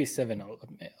field. Maybe 7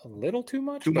 a little too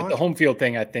much, but the home field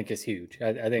thing I think is huge.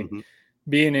 I think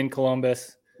being in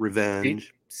Columbus,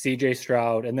 revenge, CJ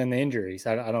Stroud, and then the injuries.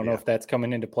 I don't know if that's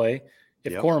coming into play.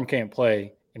 If Corum can't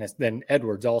play, and then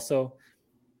Edwards also.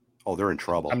 Oh, they're in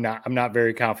trouble. I'm not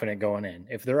very confident going in.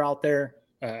 If they're out there,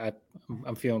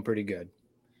 I'm feeling pretty good.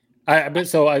 I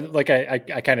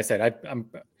kind of said, I'm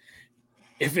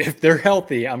if they're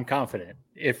healthy, I'm confident.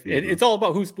 If it's all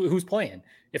about who's playing.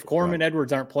 If Corum and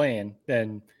Edwards aren't playing,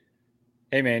 then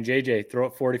hey man, JJ, throw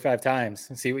it 45 times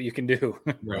and see what you can do.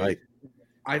 Right.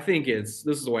 I think this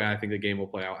is the way I think the game will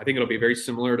play out. I think it'll be very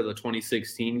similar to the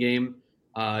 2016 game.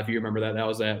 If you remember that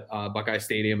was at Buckeye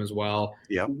Stadium as well.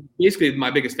 Yeah. Basically,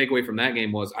 my biggest takeaway from that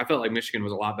game was I felt like Michigan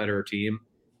was a lot better team.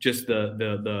 Just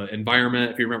the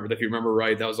environment. If you remember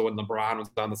right, that was when LeBron was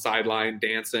on the sideline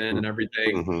dancing and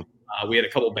everything. Mm-hmm. We had a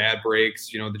couple bad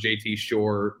breaks, the JT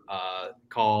Short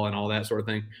call and all that sort of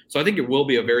thing. So I think it will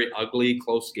be a very ugly,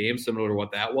 close game, similar to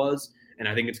what that was. And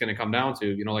I think it's going to come down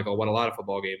to, what a lot of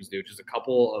football games do, just a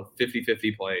couple of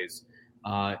 50-50 plays.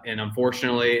 And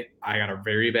unfortunately, I got a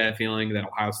very bad feeling that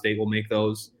Ohio State will make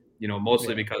those,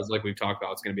 mostly because, like we've talked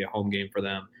about, it's going to be a home game for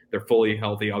them. They're fully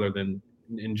healthy other than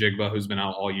Njigba, who's been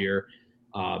out all year.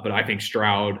 But I think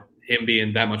Stroud, him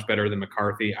being that much better than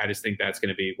McCarthy, I just think that's going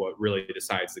to be what really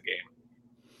decides the game.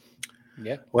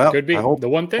 Yeah, well, could be the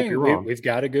one thing. We've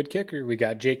got a good kicker. We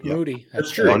got Jake Moody. That's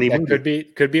true.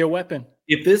 That could be a weapon.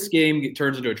 If this game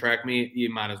turns into a track meet, you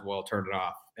might as well turn it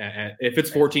off. If it's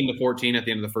 14-14 at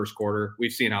the end of the first quarter,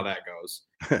 we've seen how that goes.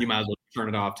 You might as well turn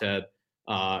it off, Ted,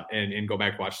 and go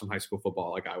back to watch some high school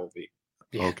football like I will be.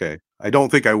 Yeah. Okay. I don't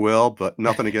think I will, but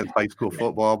nothing against high school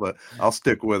football, but I'll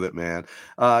stick with it, man.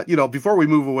 Before we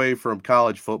move away from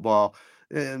college football,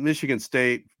 Michigan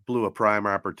State blew a prime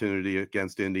opportunity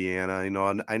against Indiana.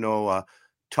 I know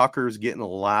Tucker's getting a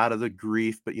lot of the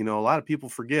grief, but, a lot of people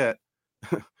forget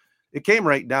it came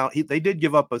right down. They did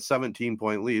give up a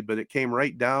 17-point lead, but it came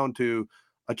right down to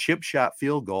a chip shot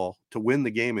field goal to win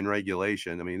the game in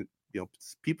regulation. I mean,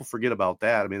 people forget about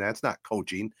that. I mean, that's not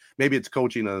coaching. Maybe it's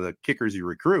coaching of the kickers you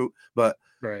recruit, but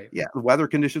yeah, the weather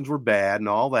conditions were bad and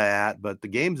all that, but the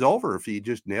game's over if he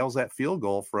just nails that field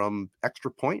goal from extra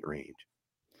point range.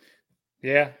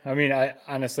 Yeah. I mean, I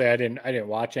didn't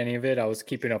watch any of it. I was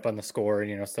keeping up on the score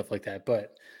and, stuff like that.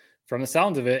 But from the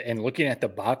sounds of it and looking at the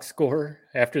box score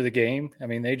after the game, I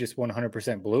mean, they just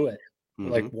 100% blew it.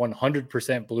 Mm-hmm. Like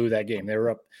 100% blew that game. They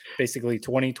were up basically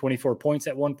 24 points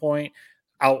at one point.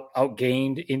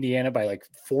 Outgained Indiana by like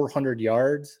 400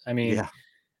 yards. I mean,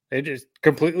 They just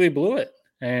completely blew it.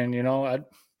 And,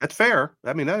 that's fair.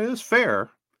 I mean, that is fair,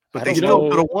 but they still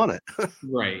could have won it.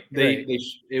 Right.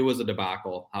 It was a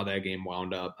debacle how that game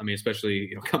wound up. I mean,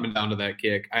 especially, coming down to that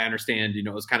kick. I understand,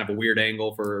 it was kind of a weird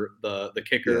angle for the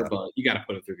kicker, but you got to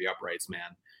put it through the uprights, man.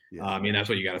 Yeah. I mean, that's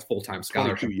what you got as full-time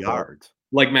scholarship. 22 yards.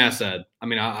 Like Matt said, I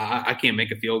mean, I can't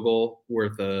make a field goal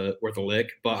worth a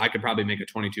lick, but I could probably make a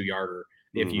 22-yarder.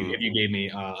 If you gave me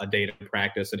a day to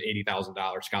practice, an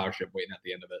 $80,000 scholarship waiting at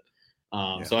the end of it.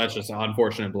 So that's just an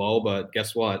unfortunate blow, but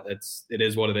guess what? It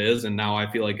is what it is. And now I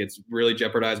feel like it's really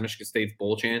jeopardized Michigan State's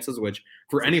bowl chances, which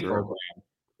for any program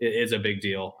is a big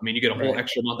deal. I mean, you get a whole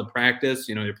extra month of practice,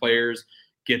 your players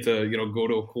get to, go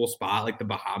to a cool spot like the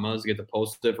Bahamas, get to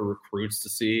post it for recruits to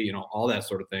see, all that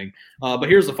sort of thing. But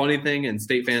here's the funny thing, and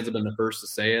State fans have been the first to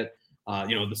say it.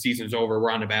 The season's over.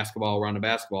 We're on to basketball.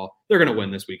 They're going to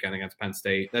win this weekend against Penn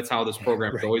State. That's how this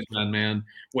program has always been, man.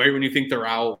 Right when you think they're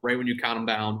out, right when you count them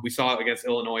down. We saw it against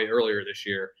Illinois earlier this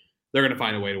year. They're going to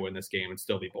find a way to win this game and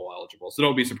still be bowl eligible. So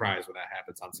don't be surprised when that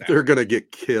happens on Saturday. They're going to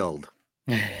get killed.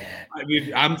 I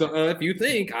mean, if you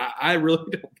think, I really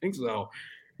don't think so.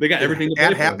 They got everything to play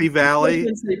at Happy Valley.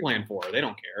 What's Penn State playing for? They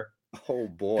don't care. Oh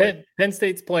boy, Penn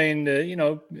State's playing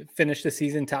to finish the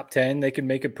season top 10. They can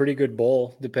make a pretty good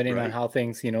bowl depending on how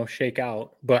things shake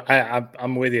out. But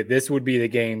I'm with you. This would be the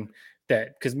game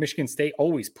that, because Michigan State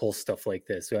always pulls stuff like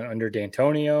this under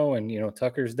D'Antonio, and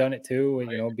Tucker's done it too.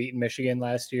 And beating Michigan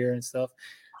last year and stuff.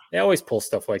 They always pull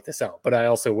stuff like this out. But I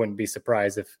also wouldn't be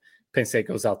surprised if Penn State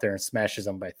goes out there and smashes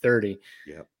them by 30.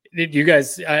 Yeah. You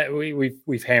guys,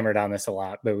 we've hammered on this a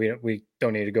lot, but we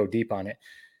don't need to go deep on it.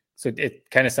 So it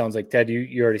kind of sounds like, Ted,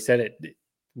 you already said it.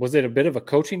 Was it a bit of a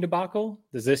coaching debacle?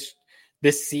 Does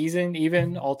this season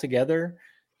even altogether,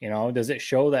 does it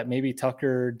show that maybe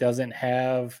Tucker doesn't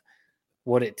have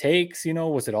what it takes?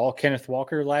 Was it all Kenneth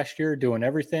Walker last year doing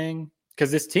everything?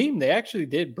 Because this team, they actually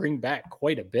did bring back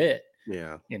quite a bit.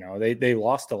 Yeah. They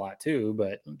lost a lot too,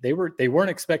 but they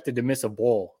weren't expected to miss a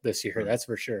bowl this year. That's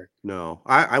for sure. No,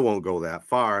 I won't go that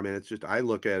far. I mean, it's just, I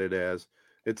look at it as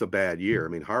it's a bad year. I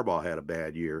mean, Harbaugh had a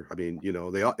bad year. I mean,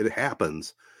 it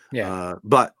happens. Yeah.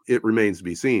 But it remains to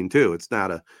be seen too. It's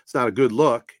not a good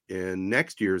look. And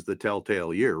next year's the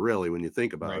telltale year, really, when you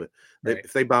think about it.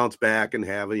 If they bounce back and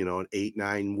have an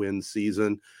 8-9 win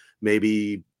season,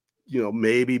 maybe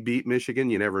beat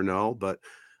Michigan. You never know, but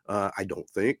I don't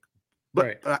think.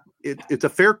 But it's a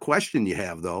fair question you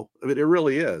have, though. I mean, it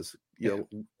really is.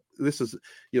 This is,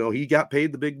 he got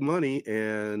paid the big money,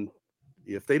 and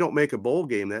if they don't make a bowl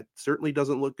game, that certainly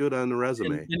doesn't look good on the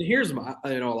resume. And here's my,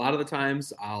 a lot of the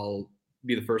times I'll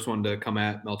be the first one to come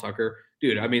at Mel Tucker.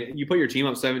 Dude, I mean, you put your team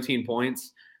up 17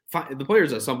 points. The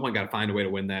players at some point got to find a way to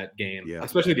win that game,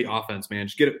 especially the offense, man.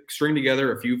 Just string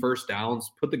together a few first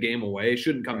downs, put the game away. It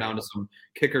shouldn't come down to some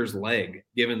kicker's leg,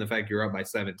 given the fact you're up by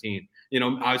 17.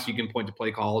 Obviously you can point to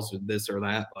play calls or this or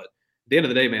that, but at the end of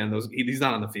the day, man, he's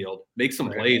not on the field. Make some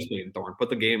plays, Peyton Thorne. Put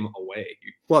the game away.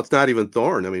 Well, it's not even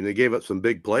Thorne. I mean, they gave up some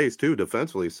big plays too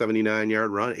defensively.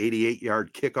 79-yard run,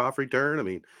 88-yard kickoff return. I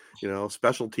mean,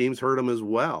 special teams hurt them as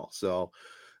well. So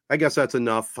I guess that's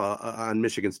enough on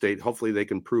Michigan State. Hopefully they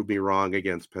can prove me wrong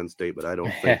against Penn State, but I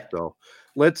don't think so.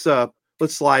 Let's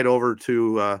let's slide over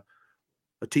to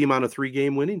a team on a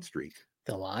 3-game winning streak.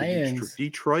 The Lions.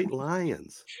 Detroit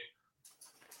Lions.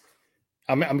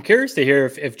 I'm curious to hear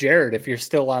if Jared, if you're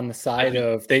still on the side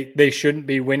of they shouldn't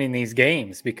be winning these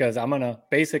games, because I'm going to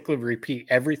basically repeat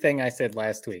everything I said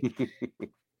last week.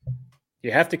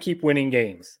 You have to keep winning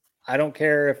games. I don't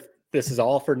care if this is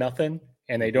all for nothing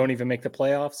and they don't even make the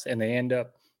playoffs and they end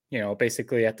up,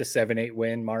 basically at the 7-8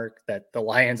 win mark that the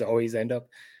Lions always end up.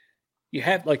 You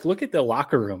have look at the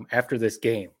locker room after this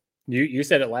game. You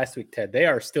said it last week, Ted. They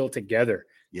are still together.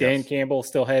 Yes. Dan Campbell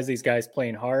still has these guys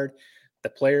playing hard. The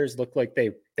players look like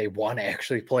they want to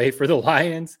actually play for the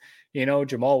Lions.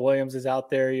 Jamal Williams is out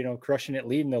there, crushing it,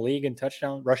 leading the league in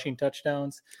rushing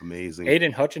touchdowns. Amazing.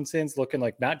 Aiden Hutchinson's looking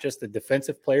like not just the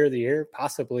defensive player of the year,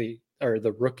 possibly, or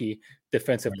the rookie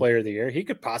defensive player of the year. He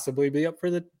could possibly be up for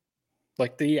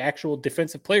the actual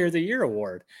defensive player of the year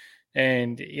award.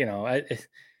 And,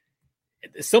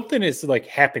 something is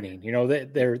happening,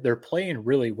 they're playing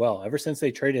really well ever since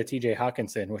they traded TJ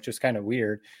Hawkinson, which was kind of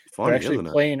weird. They're actually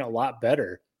playing a lot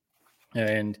better.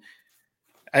 And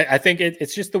I think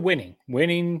it's just the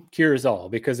winning cures all,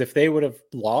 because if they would have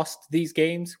lost these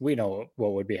games, we know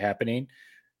what would be happening,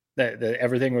 that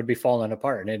everything would be falling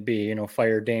apart and it'd be,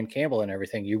 fire Dan Campbell and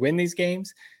everything. You win these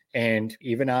games. And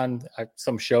even on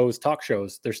some talk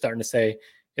shows, they're starting to say,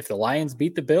 if the Lions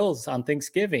beat the Bills on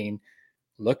Thanksgiving,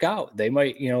 look out. They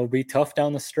might, be tough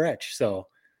down the stretch. So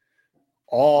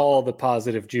all the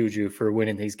positive juju for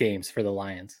winning these games for the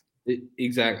Lions.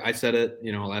 Exactly. I said it,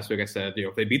 last week I said,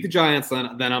 if they beat the Giants,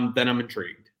 then I'm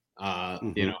intrigued.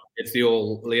 It's the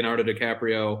old Leonardo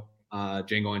DiCaprio,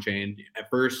 Django Unchained. At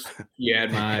first you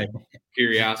had my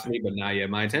curiosity, but now you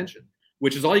have my attention,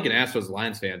 which is all you can ask as a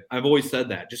Lions fan. I've always said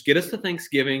that. Just get us to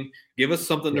Thanksgiving. Give us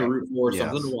something to root for,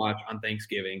 something to watch on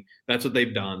Thanksgiving. That's what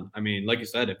they've done. I mean, like you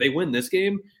said, if they win this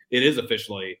game, it is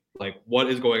officially what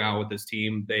is going on with this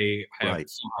team. They have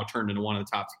somehow turned into one of the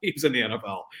top teams in the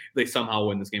NFL. They somehow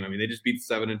win this game. I mean, they just beat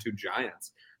the 7-2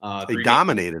 Giants. They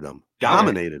dominated them.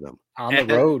 On the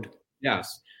road.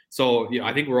 Yes. So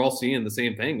I think we're all seeing the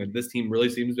same thing. This team really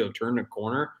seems to have turned a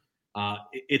corner.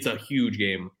 It's a huge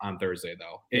game on Thursday,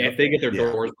 though. If they get their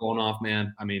doors blown off,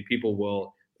 man, I mean, people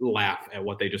will laugh at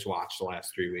what they just watched the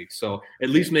last 3 weeks. So at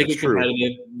least make it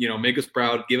competitive, make us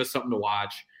proud, give us something to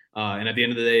watch. And at the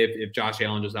end of the day, if Josh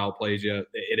Allen just outplays you,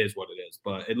 it is what it is.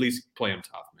 But at least play him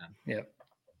tough, man. Yeah.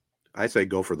 I say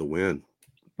go for the win.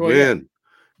 Well, win. Yeah.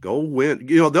 Go win.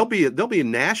 They'll be a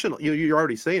national. You're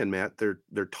already saying, Matt.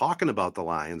 They're talking about the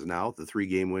Lions now, the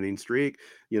 3-game winning streak.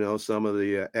 Some of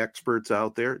the experts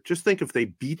out there. Just think if they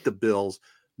beat the Bills,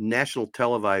 national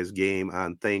televised game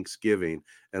on Thanksgiving,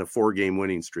 and a 4-game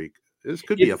winning streak. This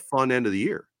could be a fun end of the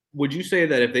year. Would you say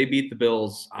that if they beat the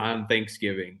Bills on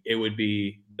Thanksgiving, it would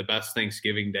be the best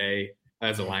Thanksgiving day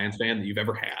as a Lions fan that you've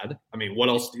ever had? I mean, what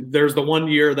else? There's the one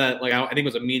year that I think it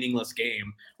was a meaningless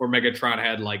game where Megatron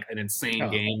had an insane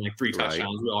game, 3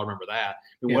 touchdowns. We all remember that.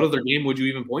 I mean, what other game would you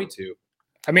even point to?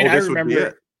 I mean, I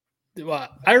remember. Well,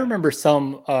 I remember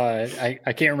some. I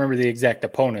can't remember the exact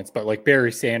opponents, but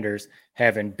Barry Sanders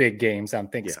having big games on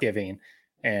Thanksgiving,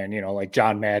 and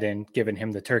John Madden giving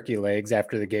him the turkey legs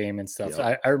after the game and stuff.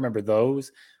 So I remember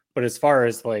those. But as far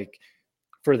as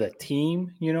for the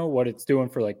team, what it's doing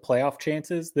for playoff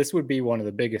chances, this would be one of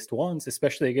the biggest ones,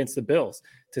 especially against the Bills.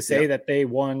 To say that they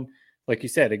won, like you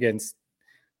said, against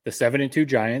the 7-2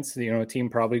 Giants, a team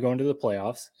probably going to the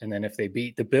playoffs. And then if they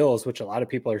beat the Bills, which a lot of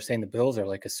people are saying the Bills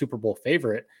are a Super Bowl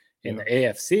favorite in the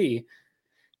AFC,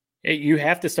 you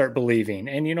have to start believing.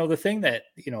 And, the thing that,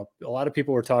 a lot of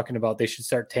people were talking about, they should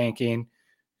start tanking.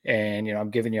 And, I'm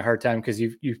giving you a hard time because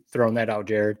you've thrown that out,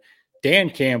 Jared.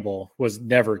 Dan Campbell was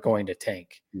never going to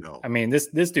tank. No. I mean,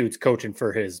 this dude's coaching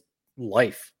for his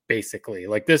life, basically.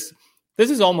 This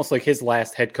is almost his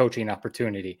last head coaching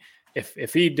opportunity.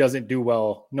 If he doesn't do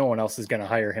well, no one else is going to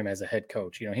hire him as a head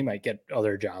coach. He might get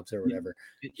other jobs or whatever.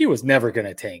 He was never going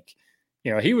to tank.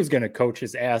 He was going to coach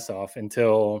his ass off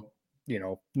until,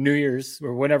 New Year's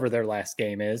or whenever their last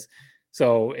game is.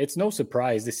 So it's no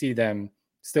surprise to see them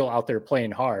still out there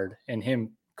playing hard and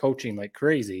him coaching like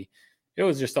crazy. It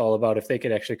was just all about if they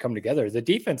could actually come together. The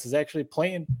defense is actually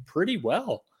playing pretty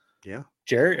well. Yeah.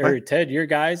 Jared or Ted, your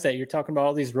guys that you're talking about,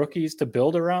 all these rookies to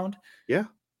build around. Yeah.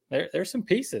 There's some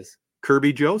pieces.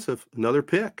 Kirby Joseph, another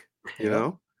pick,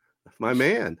 my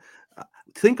man.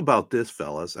 Think about this,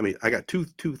 fellas. I mean, I got two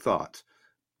thoughts.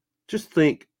 Just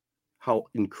think how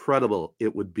incredible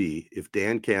it would be if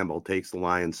Dan Campbell takes the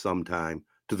Lions sometime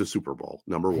to the Super Bowl,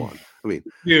 number one. I mean,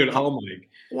 dude,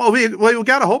 we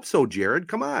got to hope so, Jared.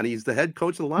 Come on. He's the head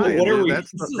coach of the Lions.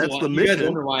 That's the mission. You guys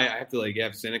wonder why I have to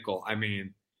have cynical. I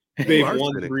mean, They've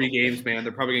won 3 games, man.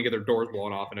 They're probably gonna get their doors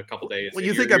blown off in a couple days. Well,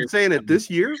 you think I'm saying it this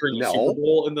year? No. Super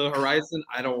Bowl in the horizon?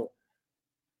 I don't.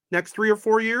 Next 3 or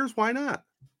 4 years? Why not?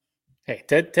 Hey,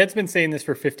 Ted's been saying this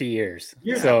for 50 years.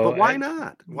 Yeah, so but why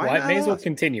not? Why not? May as well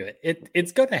continue it.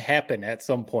 It's going to happen at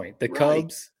some point. The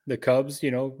Cubs,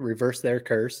 reverse their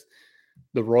curse.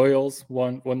 The Royals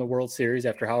won the World Series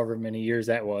after however many years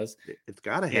that was. It's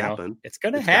got to happen. It's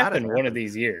going to happen one of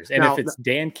these years. And if it's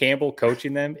Dan Campbell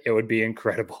coaching them, it would be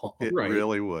incredible. It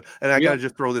really would. And I got to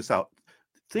just throw this out.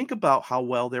 Think about how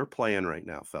well they're playing right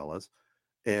now, fellas.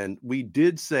 And we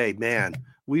did say, man,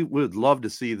 we would love to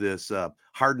see this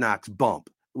Hard Knocks bump,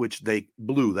 which they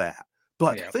blew that.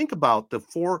 But think about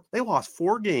they lost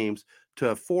 4 games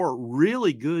to 4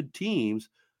 really good teams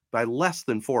by less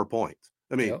than 4 points.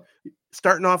 I mean,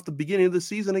 starting off the beginning of the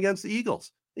season against the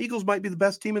Eagles. The Eagles might be the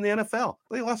best team in the NFL.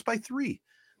 They lost by 3.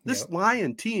 This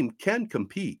Lion team can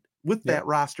compete with that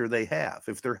roster they have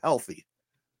if they're healthy.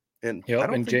 And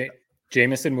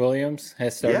Jameson Williams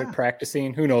has started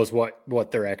practicing. Who knows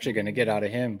what they're actually going to get out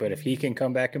of him. But if he can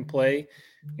come back and play,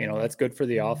 that's good for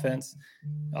the offense.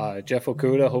 Jeff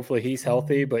Okudah, hopefully he's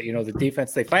healthy. But, the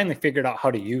defense, they finally figured out how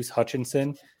to use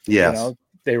Hutchinson. Yes.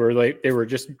 They were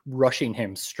just rushing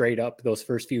him straight up those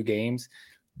first few games.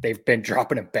 They've been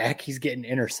dropping him back. He's getting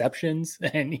interceptions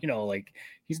and,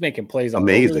 he's making plays all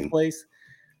over the place.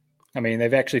 I mean,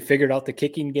 they've actually figured out the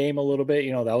kicking game a little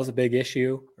bit. That was a big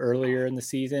issue earlier in the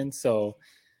season. So,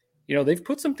 they've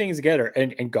put some things together.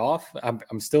 And Goff,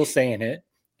 I'm still saying it.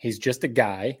 He's just a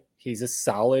guy. He's a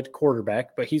solid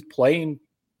quarterback, but he's playing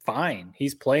fine.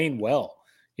 He's playing well.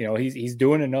 He's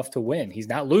doing enough to win. He's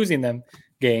not losing them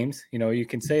games. You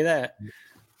can say that.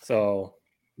 So,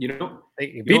 they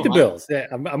beat the Bills.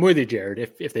 I'm with you,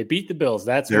 Jared. If they beat the Bills,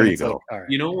 that's there you go. Like, all right.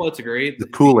 You know what's great? The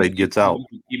Kool-Aid gets out.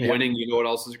 Keep winning. You know what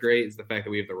else is great is the fact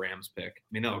that we have the Rams pick. I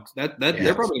mean, they're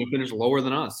probably going to finish lower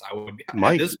than us. I would.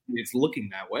 At this point, it's looking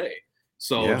that way.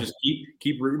 So just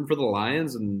keep rooting for the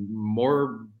Lions, and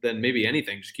more than maybe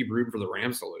anything, just keep rooting for the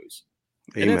Rams to lose.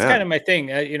 Amen. And that's kind of my thing.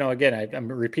 Again,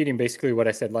 I'm repeating basically what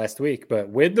I said last week, but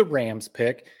with the Rams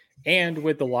pick and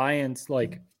with the Lions,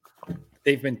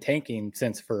 they've been tanking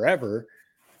since forever.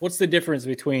 What's the difference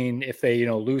between if they,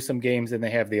 lose some games and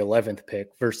they have the 11th pick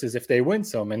versus if they win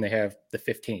some and they have the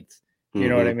 15th? You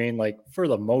know what I mean? For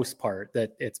the most part,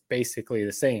 that it's basically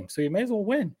the same. So you may as well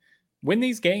win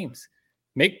these games.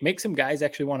 Make some guys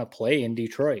actually want to play in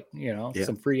Detroit,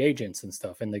 some free agents and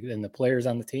stuff and the players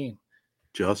on the team.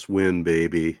 Just win,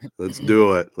 baby. Let's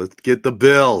do it. Let's get the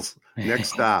Bills. Next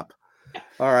stop.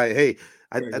 All right. Hey,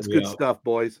 that's good stuff,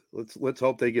 boys. Let's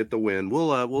hope they get the win.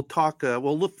 We'll talk.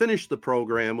 We'll finish the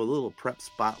program with a little prep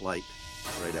spotlight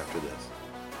right after this.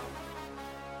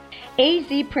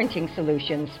 AZ Printing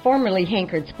Solutions, formerly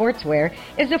Hankard Sportswear,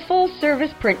 is a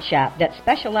full-service print shop that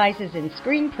specializes in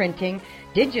screen printing,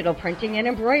 digital printing, and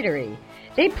embroidery.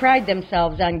 They pride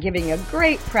themselves on giving a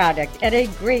great product at a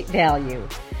great value.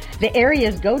 The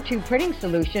area's go-to printing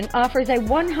solution offers a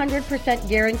 100%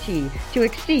 guarantee to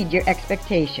exceed your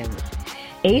expectations.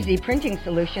 AZ Printing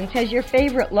Solutions has your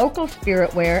favorite local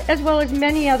spirit wear as well as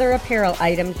many other apparel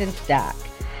items in stock.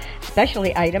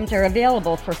 Specialty items are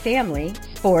available for family,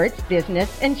 sports,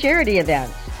 business, and charity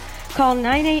events. Call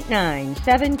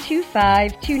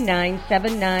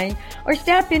 989-725-2979 or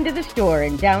stop into the store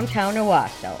in downtown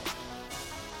Owasso.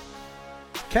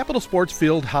 Capital Sports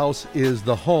Fieldhouse is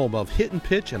the home of hit and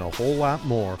pitch and a whole lot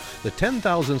more. The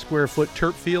 10,000 square foot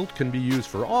turf field can be used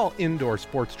for all indoor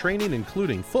sports training,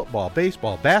 including football,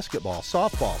 baseball, basketball,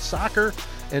 softball, soccer,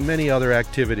 and many other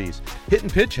activities. Hit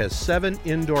and Pitch has 7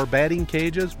 indoor batting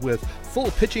cages with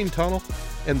full pitching tunnel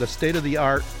and the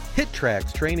state-of-the-art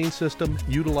HitTrax training system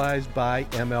utilized by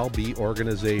MLB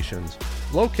organizations.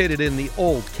 Located in the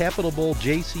old Capitol Bowl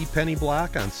J.C. Penney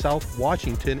block on South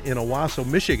Washington in Owasso,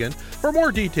 Michigan. For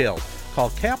more details, call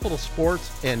Capital Sports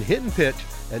and Hit and Pitch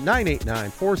at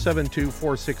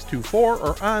 989-472-4624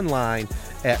 or online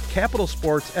at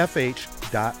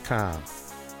capitalsportsfh.com.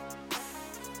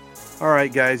 All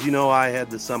right, guys, I had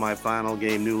the semifinal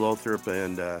game, New Lothrop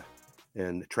and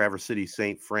Traverse City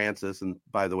St. Francis. And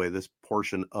by the way, this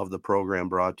portion of the program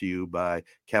brought to you by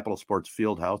Capital Sports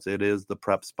Fieldhouse. It is the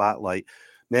Prep Spotlight.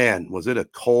 Man, was it a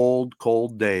cold,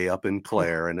 cold day up in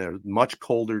Clare, and a much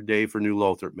colder day for New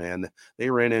Lothrop, man.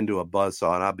 They ran into a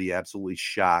buzzsaw, and I'll be absolutely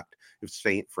shocked if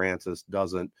St. Francis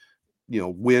doesn't,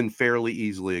 win fairly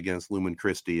easily against Lumen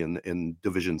Christi in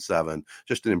Division 7.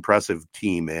 Just an impressive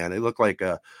team, man. They look like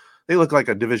a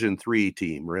Division 3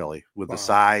 team, really, with the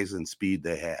size and speed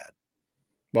they had.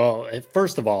 Well,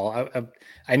 first of all,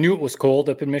 I knew it was cold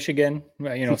up in Michigan,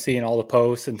 seeing all the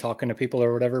posts and talking to people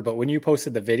or whatever. But when you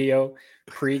posted the video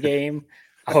pregame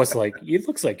I was like, it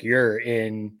looks like you're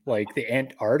in like the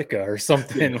Antarctica or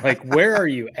something. Like, where are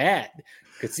you at?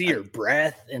 Could see your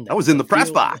breath. And I was in the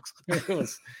press box.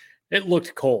 It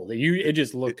looked cold. It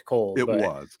just looked cold. It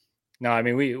was. No, I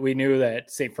mean, we knew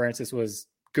that St. Francis was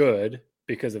good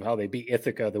because of how they beat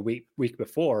Ithaca the week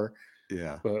before.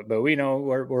 Yeah. But we know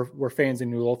we're fans in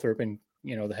New Lothrop, and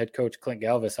the head coach Clint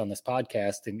Galvis on this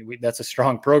podcast, and that's a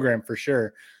strong program for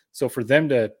sure. So for them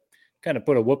to kind of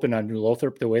put a whooping on New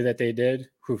Lothrop the way that they did,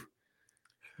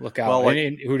 look out. Well,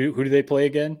 who do they play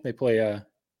again? They play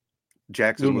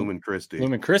Jackson Lumen Christi.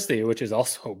 Lumen Christi, which is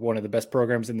also one of the best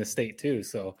programs in the state too.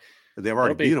 So they've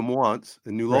already beat them once,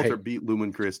 and New Lothrop beat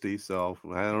Lumen Christi. So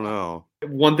I don't know.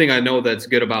 One thing I know that's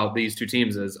good about these two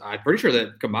teams is I'm pretty sure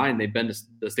that combined they've been to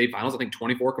the state finals, I think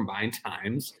 24 combined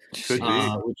times. Could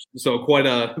be. So quite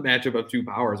a matchup of two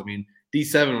powers. I mean,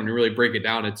 D7, when you really break it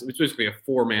down, it's basically a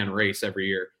 4-man race every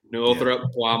year. New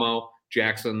Lothrop, Tuamo,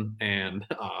 Jackson, and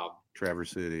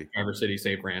Traverse City,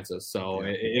 St. Francis. So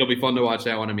it'll be fun to watch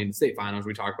that one. I mean, the state finals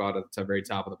we talked about at the very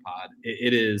top of the pod.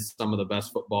 It is some of the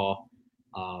best football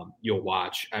you'll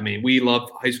watch. I mean, we love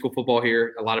high school football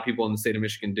here. A lot of people in the state of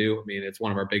Michigan do. I mean, it's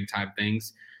one of our big time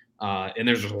things. And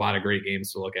there's just a lot of great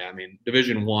games to look at. I mean,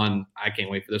 Division I, I can't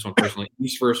wait for this one personally.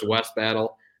 East versus West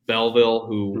battle. Belleville,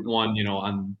 who won,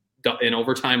 in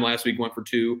overtime last week, went for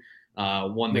 2.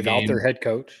 Won the game without their head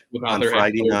coach on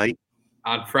Friday night.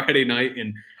 On Friday night,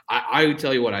 and I would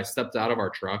tell you what, I stepped out of our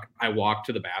truck. I walked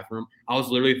to the bathroom. I was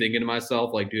literally thinking to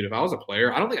myself, like, dude, if I was a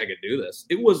player, I don't think I could do this.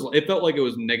 It felt like it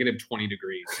was negative 20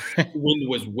 degrees. Wind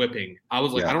was whipping. I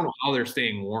was like, I don't know how they're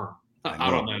staying warm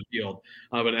out on that field.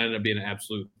 But it ended up being an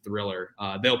absolute thriller.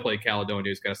 They'll play Caledonia.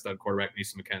 He's got a stud quarterback,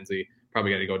 Mason McKenzie.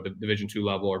 Probably got to go to Division II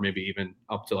level or maybe even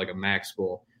up to like a MAC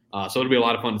school. So it'll be a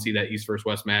lot of fun to see that East versus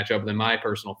West matchup. Then my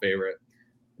personal favorite,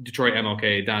 Detroit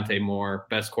MLK, Dante Moore,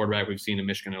 best quarterback we've seen in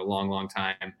Michigan in a long, long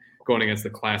time, going against the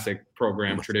classic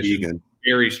program tradition.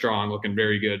 Very strong, looking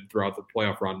very good throughout the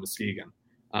playoff run, Muskegon.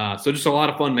 So just a lot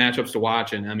of fun matchups to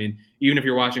watch. And, I mean, even if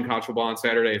you're watching college football on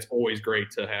Saturday, it's always great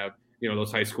to have,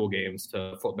 those high school games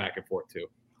to flip back and forth to.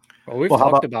 Well, we've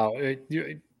talked about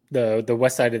the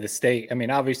west side of the state. I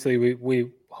mean, obviously,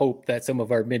 we hope that some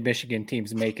of our mid-Michigan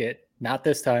teams make it. Not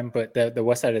this time, but the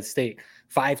west side of the state.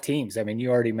 5 teams. I mean, you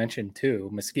already mentioned 2,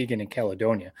 Muskegon and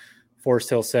Caledonia. Forest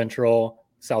Hill Central,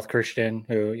 South Christian,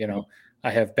 who, I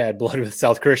have bad blood with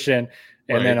South Christian,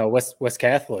 and then West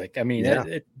Catholic. I mean,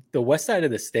 the west side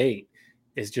of the state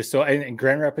is just so – and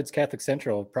Grand Rapids Catholic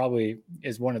Central probably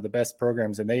is one of the best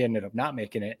programs, and they ended up not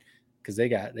making it because they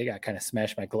got kind of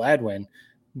smashed by Gladwin.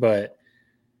 But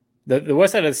the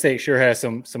west side of the state sure has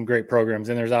some great programs,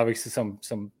 and there's obviously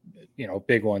some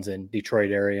big ones in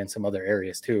Detroit area and some other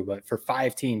areas too. But for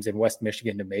 5 teams in West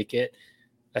Michigan to make it,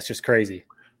 that's just crazy.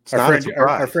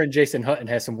 Our friend Jason Hutton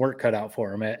has some work cut out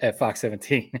for him at Fox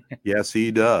 17. Yes,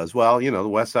 he does. Well, the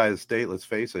west side of the state, let's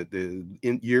face it,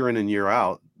 year in and year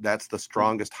out, that's the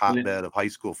strongest hotbed of high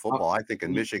school football, I think,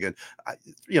 in Michigan.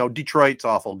 Detroit's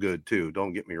awful good too,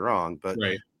 don't get me wrong, but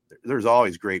there's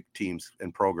always great teams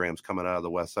and programs coming out of the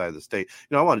west side of the state.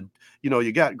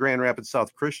 You got Grand Rapids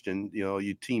South Christian,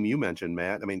 you mentioned,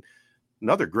 Matt. I mean,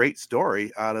 another great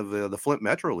story out of the Flint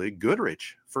Metro League,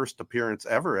 Goodrich, first appearance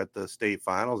ever at the state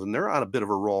finals, and they're on a bit of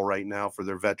a roll right now for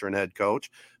their veteran head coach.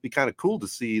 Be kind of cool to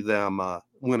see them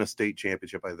win a state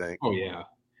championship, I think. Oh yeah.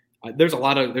 There's a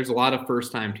lot of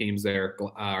first time teams there.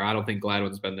 I don't think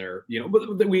Gladwin's been there, but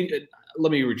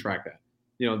let me retract that.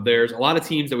 There's a lot of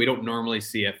teams that we don't normally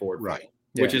see at Ford,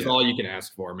 which is all you can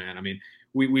ask for, man. I mean,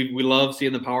 we love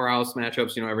seeing the powerhouse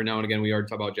matchups. Every now and again, we already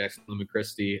talk about Jackson Lumen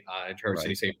Christi and Traverse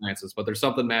City St. Francis, but there's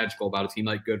something magical about a team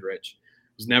like Goodrich,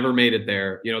 who's never made it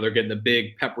there. They're getting the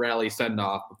big pep rally send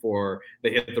off before they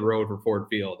hit the road for Ford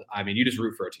Field. I mean, you just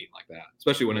root for a team like that,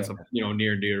 especially when it's near and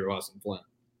dear to us in Flint.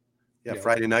 Yeah,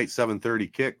 Friday night,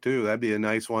 7:30 kick, too. That'd be a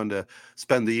nice one to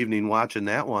spend the evening watching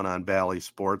that one on Bally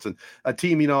Sports. And a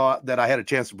team, that I had a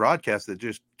chance to broadcast that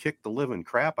just kicked the living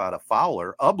crap out of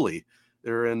Fowler, Ubley.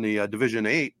 They're in the Division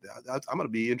 8. I'm going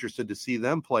to be interested to see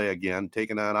them play again,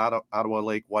 taking on Ottawa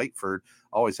Lake Whiteford.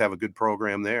 Always have a good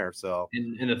program there. So,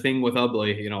 and the thing with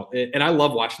Ubley, and I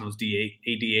love watching those D8,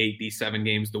 D7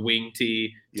 games, the wing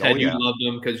tee. Ted, you love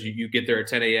them because you get there at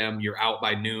 10 a.m., you're out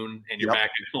by noon, and you're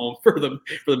back at home for the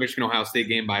Michigan Ohio State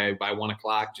game by 1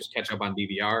 o'clock. Just catch up on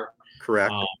DVR.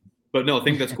 Correct. But no, I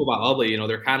think that's cool about Ubley.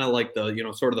 They're kind of like the,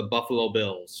 sort of the Buffalo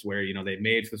Bills, where, they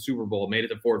made it to the Super Bowl, made it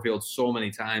to Ford Field so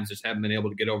many times, just haven't been able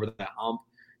to get over that hump.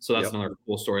 So that's another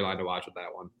cool storyline to watch with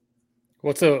that one.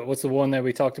 What's the one that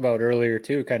we talked about earlier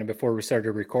too, kind of before we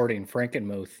started recording,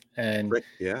 Frankenmuth, and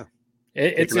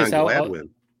it's just how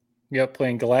Yep,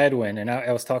 playing Gladwin. And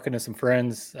I was talking to some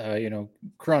friends,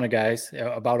 Corona guys,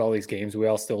 about all these games. We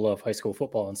all still love high school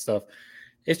football and stuff.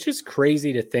 It's just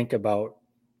crazy to think about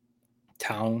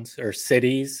towns or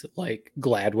cities like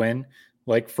Gladwin,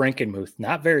 like Frankenmuth,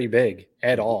 not very big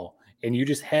at all. And you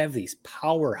just have these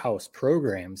powerhouse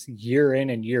programs year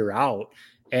in and year out.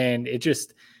 And it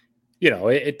just,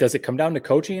 it does it come down to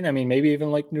coaching? I mean, maybe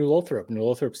even like New Lothrop. New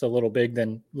Lothrop's a little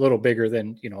bigger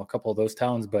than, a couple of those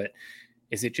towns, but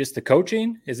is it just the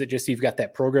coaching? Is it just you've got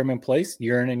that program in place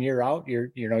year in and year out?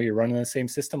 You're running the same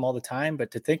system all the time.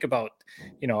 But to think about,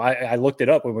 I looked it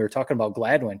up when we were talking about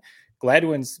Gladwin.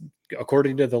 Gladwin's,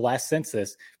 according to the last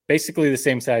census, basically the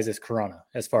same size as Corona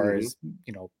as far as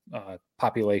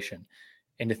population.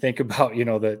 And to think about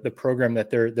the program that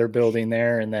they're building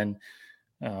there, and then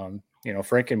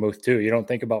Frankenmuth too. You don't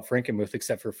think about Frankenmuth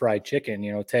except for fried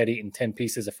chicken. Ted eating 10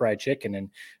 pieces of fried chicken and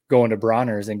going to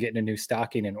Bronner's and getting a new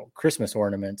stocking and Christmas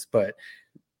ornaments. But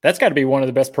that's got to be one of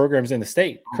the best programs in the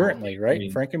state currently, right?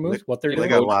 Frankenmuth, what they're doing. They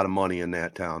got a lot of money in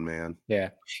that town, man. Yeah.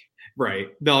 Right.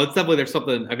 No, it's definitely, there's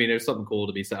something cool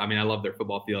to be said. I mean, I love their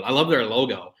football field. I love their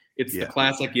logo. It's the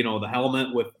classic, the helmet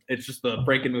it's just the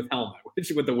Frankenmuth helmet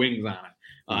with the wings on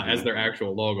it as their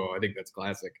actual logo. I think that's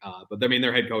classic. But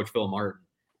their head coach, Phil Martin,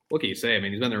 what can you say? I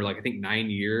mean, he's been there I think 9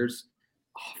 years,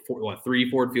 3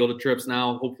 Ford Field trips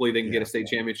now. Hopefully they can get a state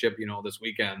championship, this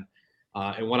weekend.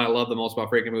 And what I love the most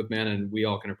about Frankenmuth, man, and we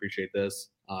all can appreciate this,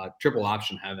 triple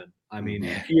option heaven. I mean,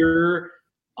 pure,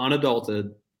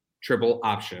 unadulterated, triple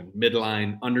option,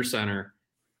 midline, under center,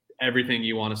 everything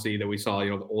you want to see that we saw, the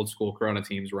old school Corona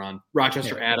teams run.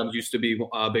 Rochester Adams used to be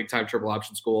a big time triple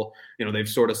option school. They've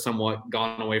sort of somewhat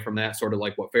gone away from that, sort of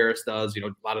like what Ferris does, a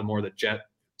lot of more of the jet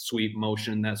sweep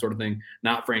motion, that sort of thing.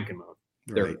 Not Frankenmuth.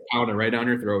 They're pounding right down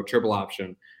your throat, triple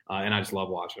option. And I just love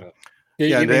watching it.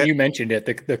 You mentioned it,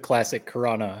 the classic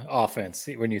Corona offense.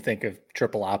 When you think of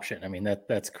triple option, I mean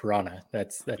that's Corona.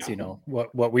 That's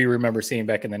what we remember seeing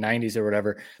back in the 90s or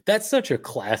whatever. That's such a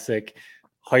classic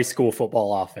high school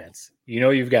football offense.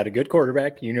 You've got a good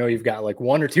quarterback. You've got like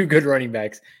 1 or 2 good running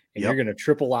backs, and you're going to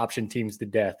triple option teams to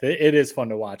death. It is fun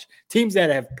to watch. Teams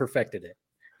that have perfected it.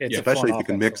 Especially if you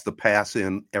can mix the pass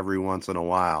in every once in a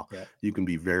while, you can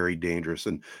be very dangerous.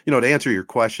 And, to answer your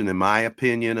question, in my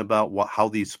opinion, about how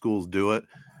these schools do it,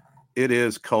 it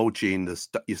is coaching.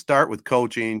 You start with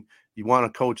coaching. You want a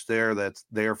coach there that's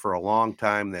there for a long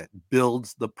time, that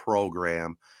builds the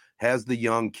program, has the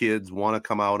young kids want to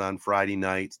come out on Friday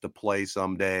nights to play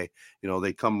someday.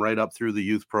 They come right up through the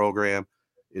youth program.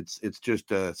 It's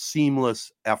just a seamless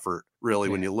effort, really,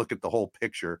 when you look at the whole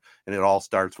picture, and it all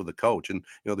starts with the coach. And,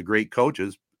 the great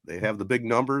coaches, they have the big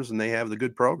numbers and they have the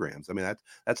good programs. I mean,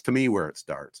 that's to me where it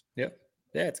starts. Yep.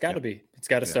 Yeah, it's got to be. It's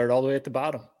got to start all the way at the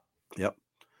bottom. Yep.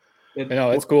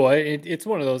 It's cool. It's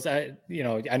one of those, I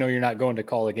know you're not going to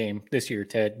call a game this year,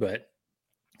 Ted, but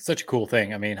such a cool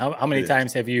thing. I mean, how many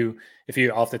times have you, if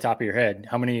you off the top of your head,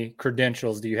 how many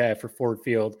credentials do you have for Ford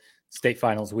Field State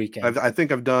Finals weekend? I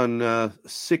think I've done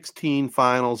 16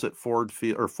 finals at Ford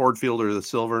Field or the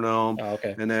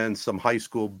Silverdome, and then some high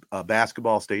school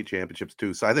basketball state championships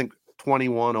too. So I think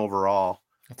 21 overall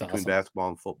between basketball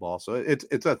and football. So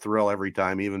it's a thrill every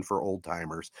time, even for old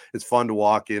timers. It's fun to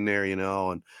walk in there,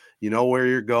 and where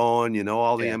you're going.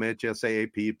 All the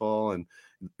MHSAA people, and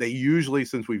they usually,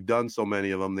 since we've done so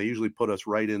many of them, they usually put us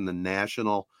right in the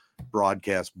national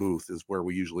broadcast booth is where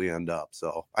we usually end up.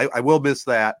 So I will miss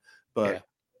that. But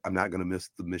I'm not going to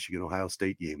miss the Michigan-Ohio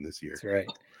State game this year. That's right.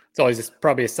 It's always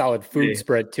probably a solid food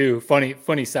spread too.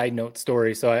 Funny side note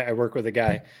story. So I work with a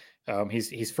guy.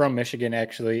 He's from Michigan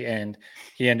actually, and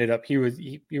he ended up he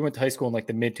went to high school in like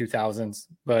the mid 2000s,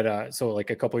 but so like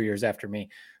a couple of years after me.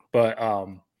 But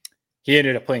he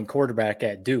ended up playing quarterback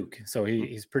at Duke, so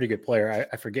he's a pretty good player.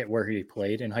 I forget where he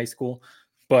played in high school,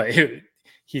 but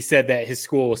he said that his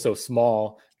school was so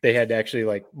small. They had actually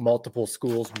like multiple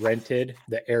schools rented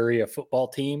the area football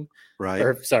team,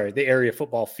 the area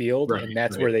football field. And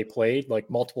that's where they played. Like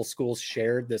multiple schools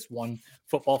shared this one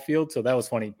football field. So that was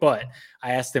funny. But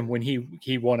I asked him when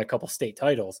he won a couple state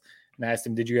titles, and I asked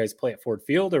him, did you guys play at Ford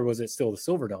Field or was it still the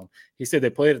Silverdome? He said they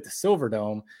played at the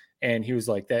Silverdome. And he was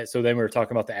like that. So then we were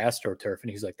talking about the AstroTurf, and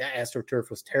he's like, that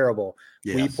AstroTurf was terrible.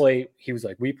 Yes.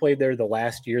 We played there the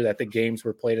last year that the games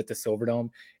were played at the Silverdome,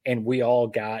 and we all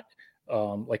got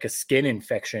like a skin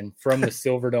infection from the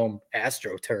Silverdome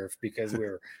AstroTurf because we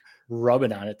were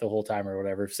rubbing on it the whole time or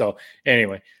whatever. So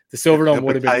anyway, the Silverdome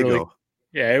would have been really,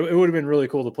 it would have been really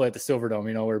cool to play at the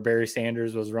Silverdome, where Barry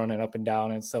Sanders was running up and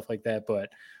down and stuff like that. But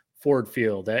Ford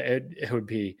Field,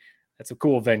 that's a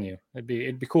cool venue. It'd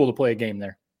be cool to play a game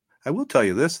there. I will tell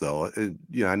you this, though.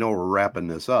 I know we're wrapping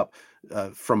this up.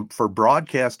 For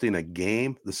broadcasting a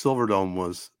game, the Silverdome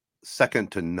was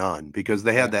second to none because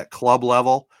they had that club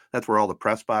level. That's where all the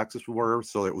press boxes were.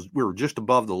 So we were just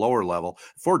above the lower level.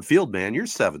 Ford Field, man, you're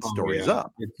 7 stories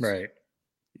up. Right.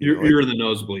 You're in the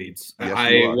nosebleeds. Yes,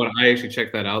 I actually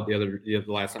checked that out the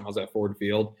last time I was at Ford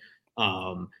Field.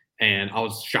 And I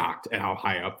was shocked at how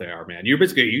high up they are, man.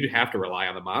 You'd have to rely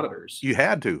on the monitors. You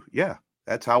had to, yeah.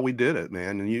 That's how we did it,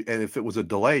 man. And if it was a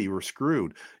delay, you were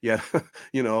screwed. Yeah,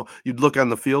 you'd look on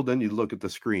the field, then you'd look at the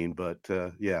screen. But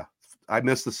yeah, I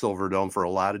missed the Silverdome for a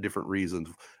lot of different reasons.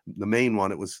 The main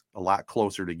one, it was a lot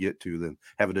closer to get to than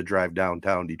having to drive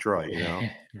downtown Detroit.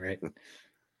 Right.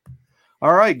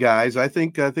 All right, guys. I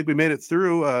think we made it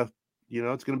through.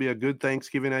 It's going to be a good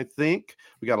Thanksgiving. I think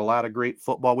we got a lot of great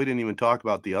football. We didn't even talk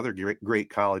about the other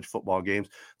great college football games.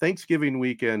 Thanksgiving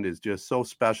weekend is just so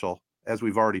special. As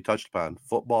we've already touched upon,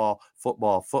 football.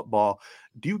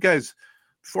 Do you guys,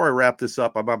 before I wrap this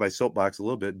up, I'm on my soapbox a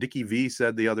little bit. Dickie V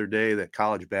said the other day that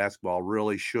college basketball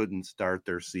really shouldn't start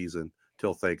their season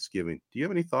till Thanksgiving. Do you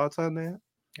have any thoughts on that?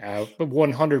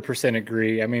 100%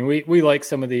 agree. I mean, we like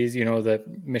some of these, the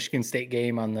Michigan State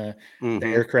game on the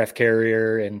aircraft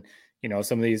carrier, and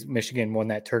some of these. Michigan won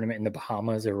that tournament in the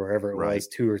Bahamas or wherever it was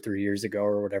 2 or 3 years ago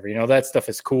or whatever. That stuff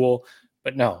is cool,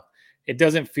 but no. It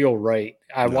doesn't feel right.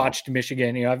 I watched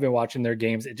Michigan, I've been watching their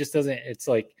games. It just doesn't, it's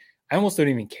like, I almost don't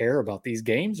even care about these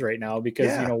games right now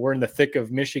because, we're in the thick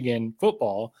of Michigan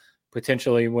football,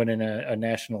 potentially winning a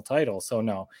national title. So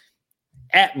no,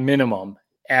 at minimum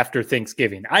after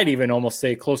Thanksgiving, I'd even almost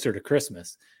say closer to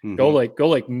Christmas, go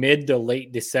like mid to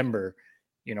late December,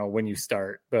 when you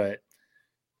start, but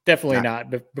definitely not.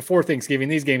 But before Thanksgiving,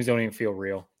 these games don't even feel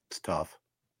real. It's tough.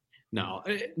 No,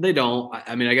 they don't.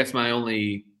 I mean, I guess my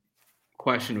only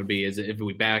question would be, is if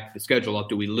we back the schedule up,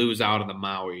 do we lose out on the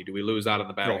Maui? Do we lose out on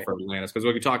the Battle for Atlantis? Because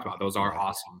what we talked about, those are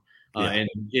awesome. And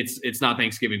it's not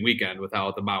Thanksgiving weekend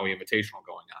without the Maui Invitational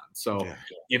going on. So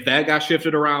if that got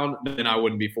shifted around, then I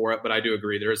wouldn't be for it. But I do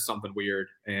agree there is something weird.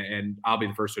 And I'll be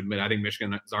the first to admit, I think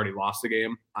Michigan has already lost the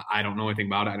game. I don't know anything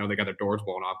about it. I know they got their doors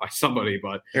blown off by somebody,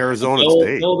 but Arizona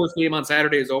State. Until this game on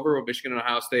Saturday is over with Michigan and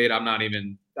Ohio State, I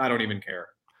don't even care.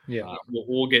 Yeah,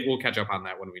 we'll catch up on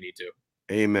that when we need to.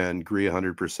 Amen. Agree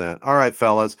 100%. All right,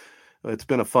 fellas. It's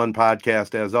been a fun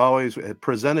podcast as always.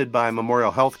 Presented by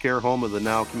Memorial Healthcare, home of the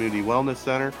Now Community Wellness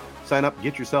Center. Sign up,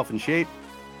 get yourself in shape,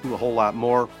 do a whole lot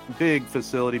more. Big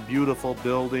facility, beautiful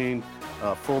building,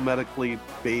 full medically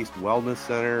based wellness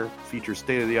center, features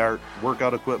state-of-the-art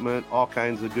workout equipment, all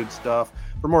kinds of good stuff.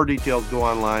 For more details, go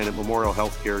online at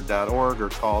memorialhealthcare.org or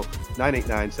call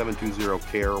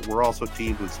 989-720-CARE. We're also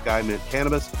teamed with SkyMint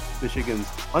Cannabis, Michigan's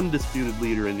undisputed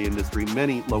leader in the industry,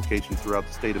 many locations throughout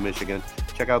the state of Michigan.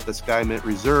 Check out the SkyMint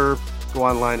Reserve. Go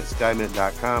online at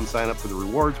skymint.com, sign up for the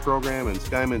rewards program, and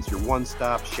SkyMint's your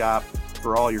one-stop shop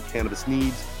for all your cannabis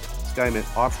needs.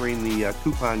 SkyMint offering the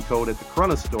coupon code at the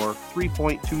Corunna store,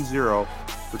 3.20,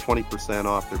 for 20%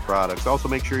 off their products. Also,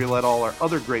 make sure you let all our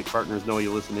other great partners know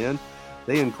you listen in.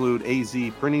 They include AZ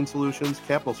Printing Solutions,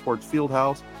 Capital Sports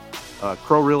Fieldhouse,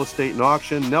 Crow Real Estate and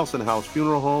Auction, Nelson House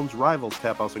Funeral Homes, Rivals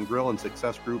Tap House and Grill, and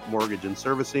Success Group Mortgage and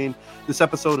Servicing. This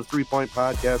episode of 3 Point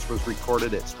Podcast was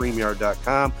recorded at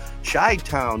StreamYard.com.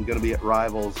 Chi-Town going to be at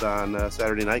Rivals on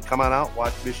Saturday night. Come on out,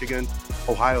 watch Michigan,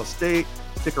 Ohio State.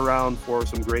 Stick around for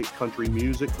some great country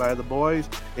music by the boys.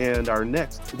 And our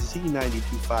next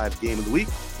Z92.5 game of the week,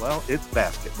 well, it's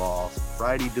basketball.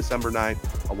 Friday, December 9th,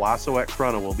 Owasso at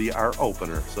Corunna will be our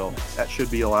opener. So that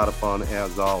should be a lot of fun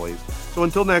as always. So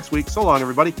until next week, so long,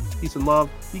 everybody. Peace and love.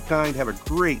 Be kind. Have a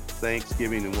great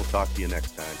Thanksgiving, and we'll talk to you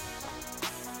next time.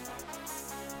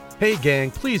 Hey gang,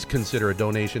 please consider a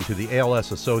donation to the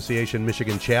ALS Association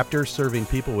Michigan chapter, serving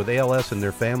people with ALS and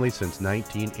their families since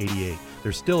 1988.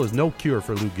 There still is no cure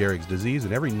for Lou Gehrig's disease,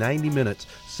 and every 90 minutes,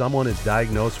 someone is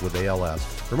diagnosed with ALS.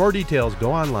 For more details,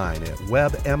 go online at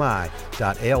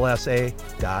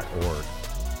webmi.alsa.org.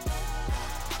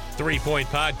 3 Point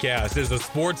Podcast is a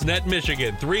Sportsnet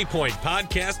Michigan 3 Point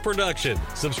Podcast production.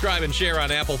 Subscribe and share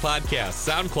on Apple Podcasts,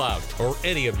 SoundCloud, or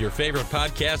any of your favorite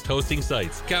podcast hosting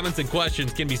sites. Comments and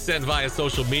questions can be sent via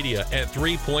social media at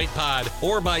 3 Point Pod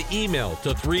or by email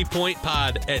to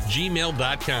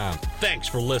 3pointpod@gmail.com. Thanks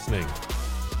for listening.